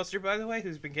Blockbuster, by the way,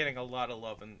 who's been getting a lot of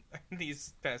love in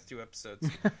these past 2 episodes.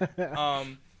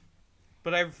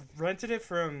 But I've rented it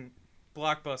from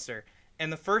Blockbuster,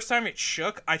 and the first time it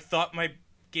shook, I thought my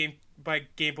Game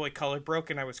Boy Color broke,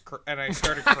 and I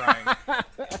started crying.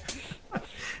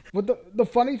 But the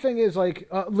funny thing is, like,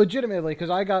 legitimately, because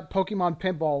I got Pokemon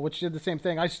Pinball, which did the same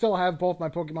thing. I still have both my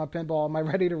Pokemon Pinball and my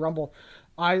Ready to Rumble.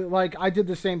 I did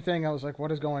the same thing. I was like,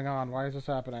 what is going on? Why is this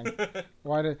happening?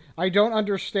 I don't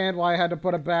understand why I had to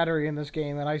put a battery in this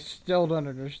game, and I still don't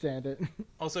understand it.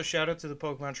 Also, shout out to the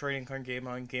Pokemon trading card game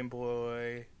on Game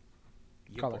Boy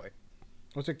Color. Boy.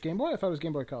 Was it Game Boy? I thought it was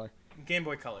Game Boy Color. Game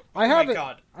Boy Color. I have my it.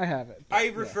 God. I have it. I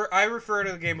refer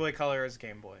to the Game Boy Color as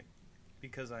Game Boy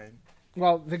because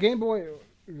Well, the Game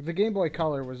Boy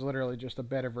Color was literally just a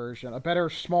better,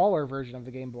 smaller version of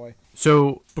the Game Boy.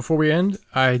 So before we end,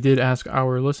 I did ask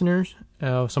our listeners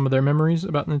some of their memories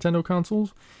about Nintendo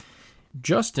consoles.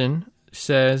 Justin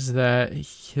says that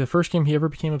the first game he ever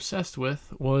became obsessed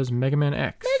with was Mega Man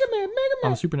X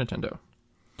on the Super Nintendo.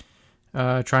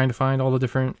 Trying to find all the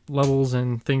different levels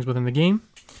and things within the game.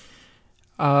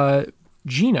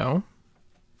 Gino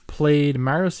played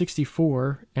Mario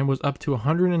 64 and was up to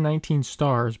 119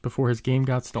 stars before his game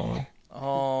got stolen.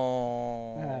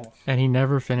 Oh. And he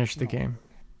never finished the game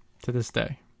to this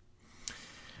day.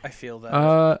 I feel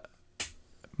that.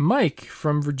 Mike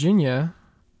from Virginia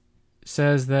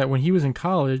says that when he was in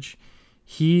college,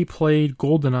 he played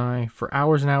GoldenEye for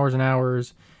hours and hours and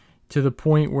hours to the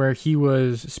point where he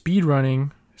was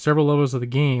speedrunning several levels of the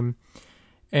game,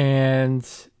 and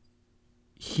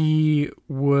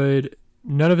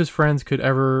none of his friends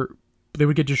they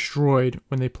would get destroyed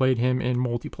when they played him in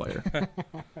multiplayer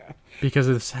because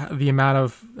of the amount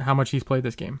of how much he's played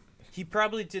this game. He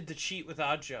probably did the cheat with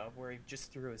Oddjob where he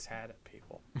just threw his hat at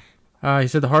people. He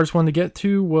said the hardest one to get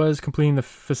to was completing the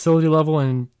facility level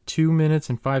in 2 minutes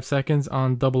and 5 seconds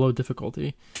on 00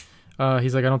 difficulty.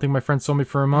 He's like, I don't think my friends saw me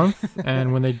for a month,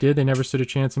 and when they did, they never stood a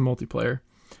chance in multiplayer.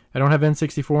 I don't have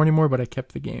N64 anymore, but I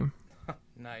kept the game.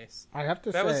 Nice. I have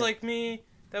to say that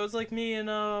was like me in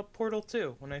Portal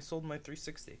 2 when I sold my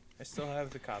 360. I still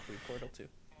have the copy of Portal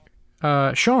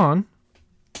 2. Sean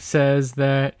says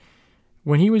that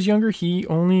when he was younger, he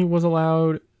only was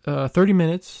allowed 30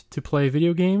 minutes to play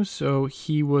video games, so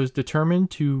he was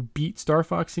determined to beat Star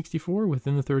Fox 64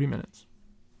 within the 30 minutes.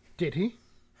 Did he?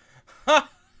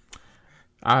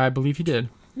 I believe he did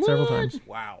several times.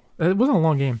 Wow. It wasn't a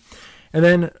long game. And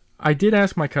then I did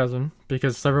ask my cousin,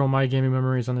 because several of my gaming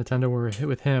memories on Nintendo were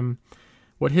with him,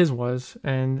 what his was,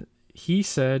 and Shiz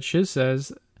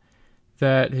says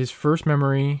that his first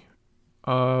memory,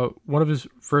 one of his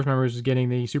first memories was getting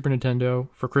the Super Nintendo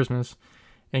for Christmas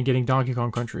and getting Donkey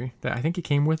Kong Country. I think it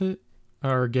came with it,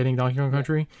 or getting Donkey Kong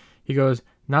Country. He goes,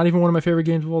 not even one of my favorite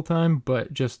games of all time,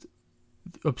 but just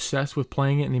obsessed with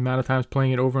playing it and the amount of times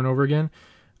playing it over and over again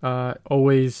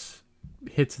always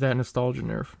hits that nostalgia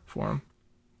nerve for him.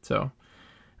 So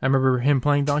I remember him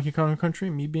playing Donkey Kong Country,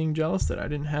 me being jealous that I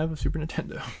didn't have a Super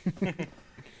Nintendo.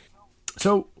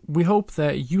 So we hope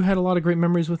that you had a lot of great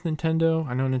memories with Nintendo.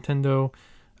 I know Nintendo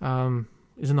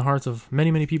is in the hearts of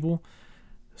many, many people.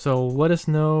 So let us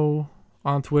know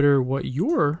on Twitter what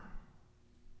your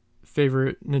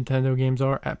favorite Nintendo games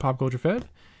are at Pop Culture Fed.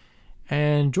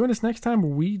 And join us next time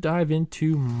where we dive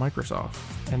into Microsoft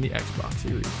and the Xbox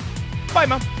Series. Bye,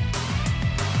 Mom.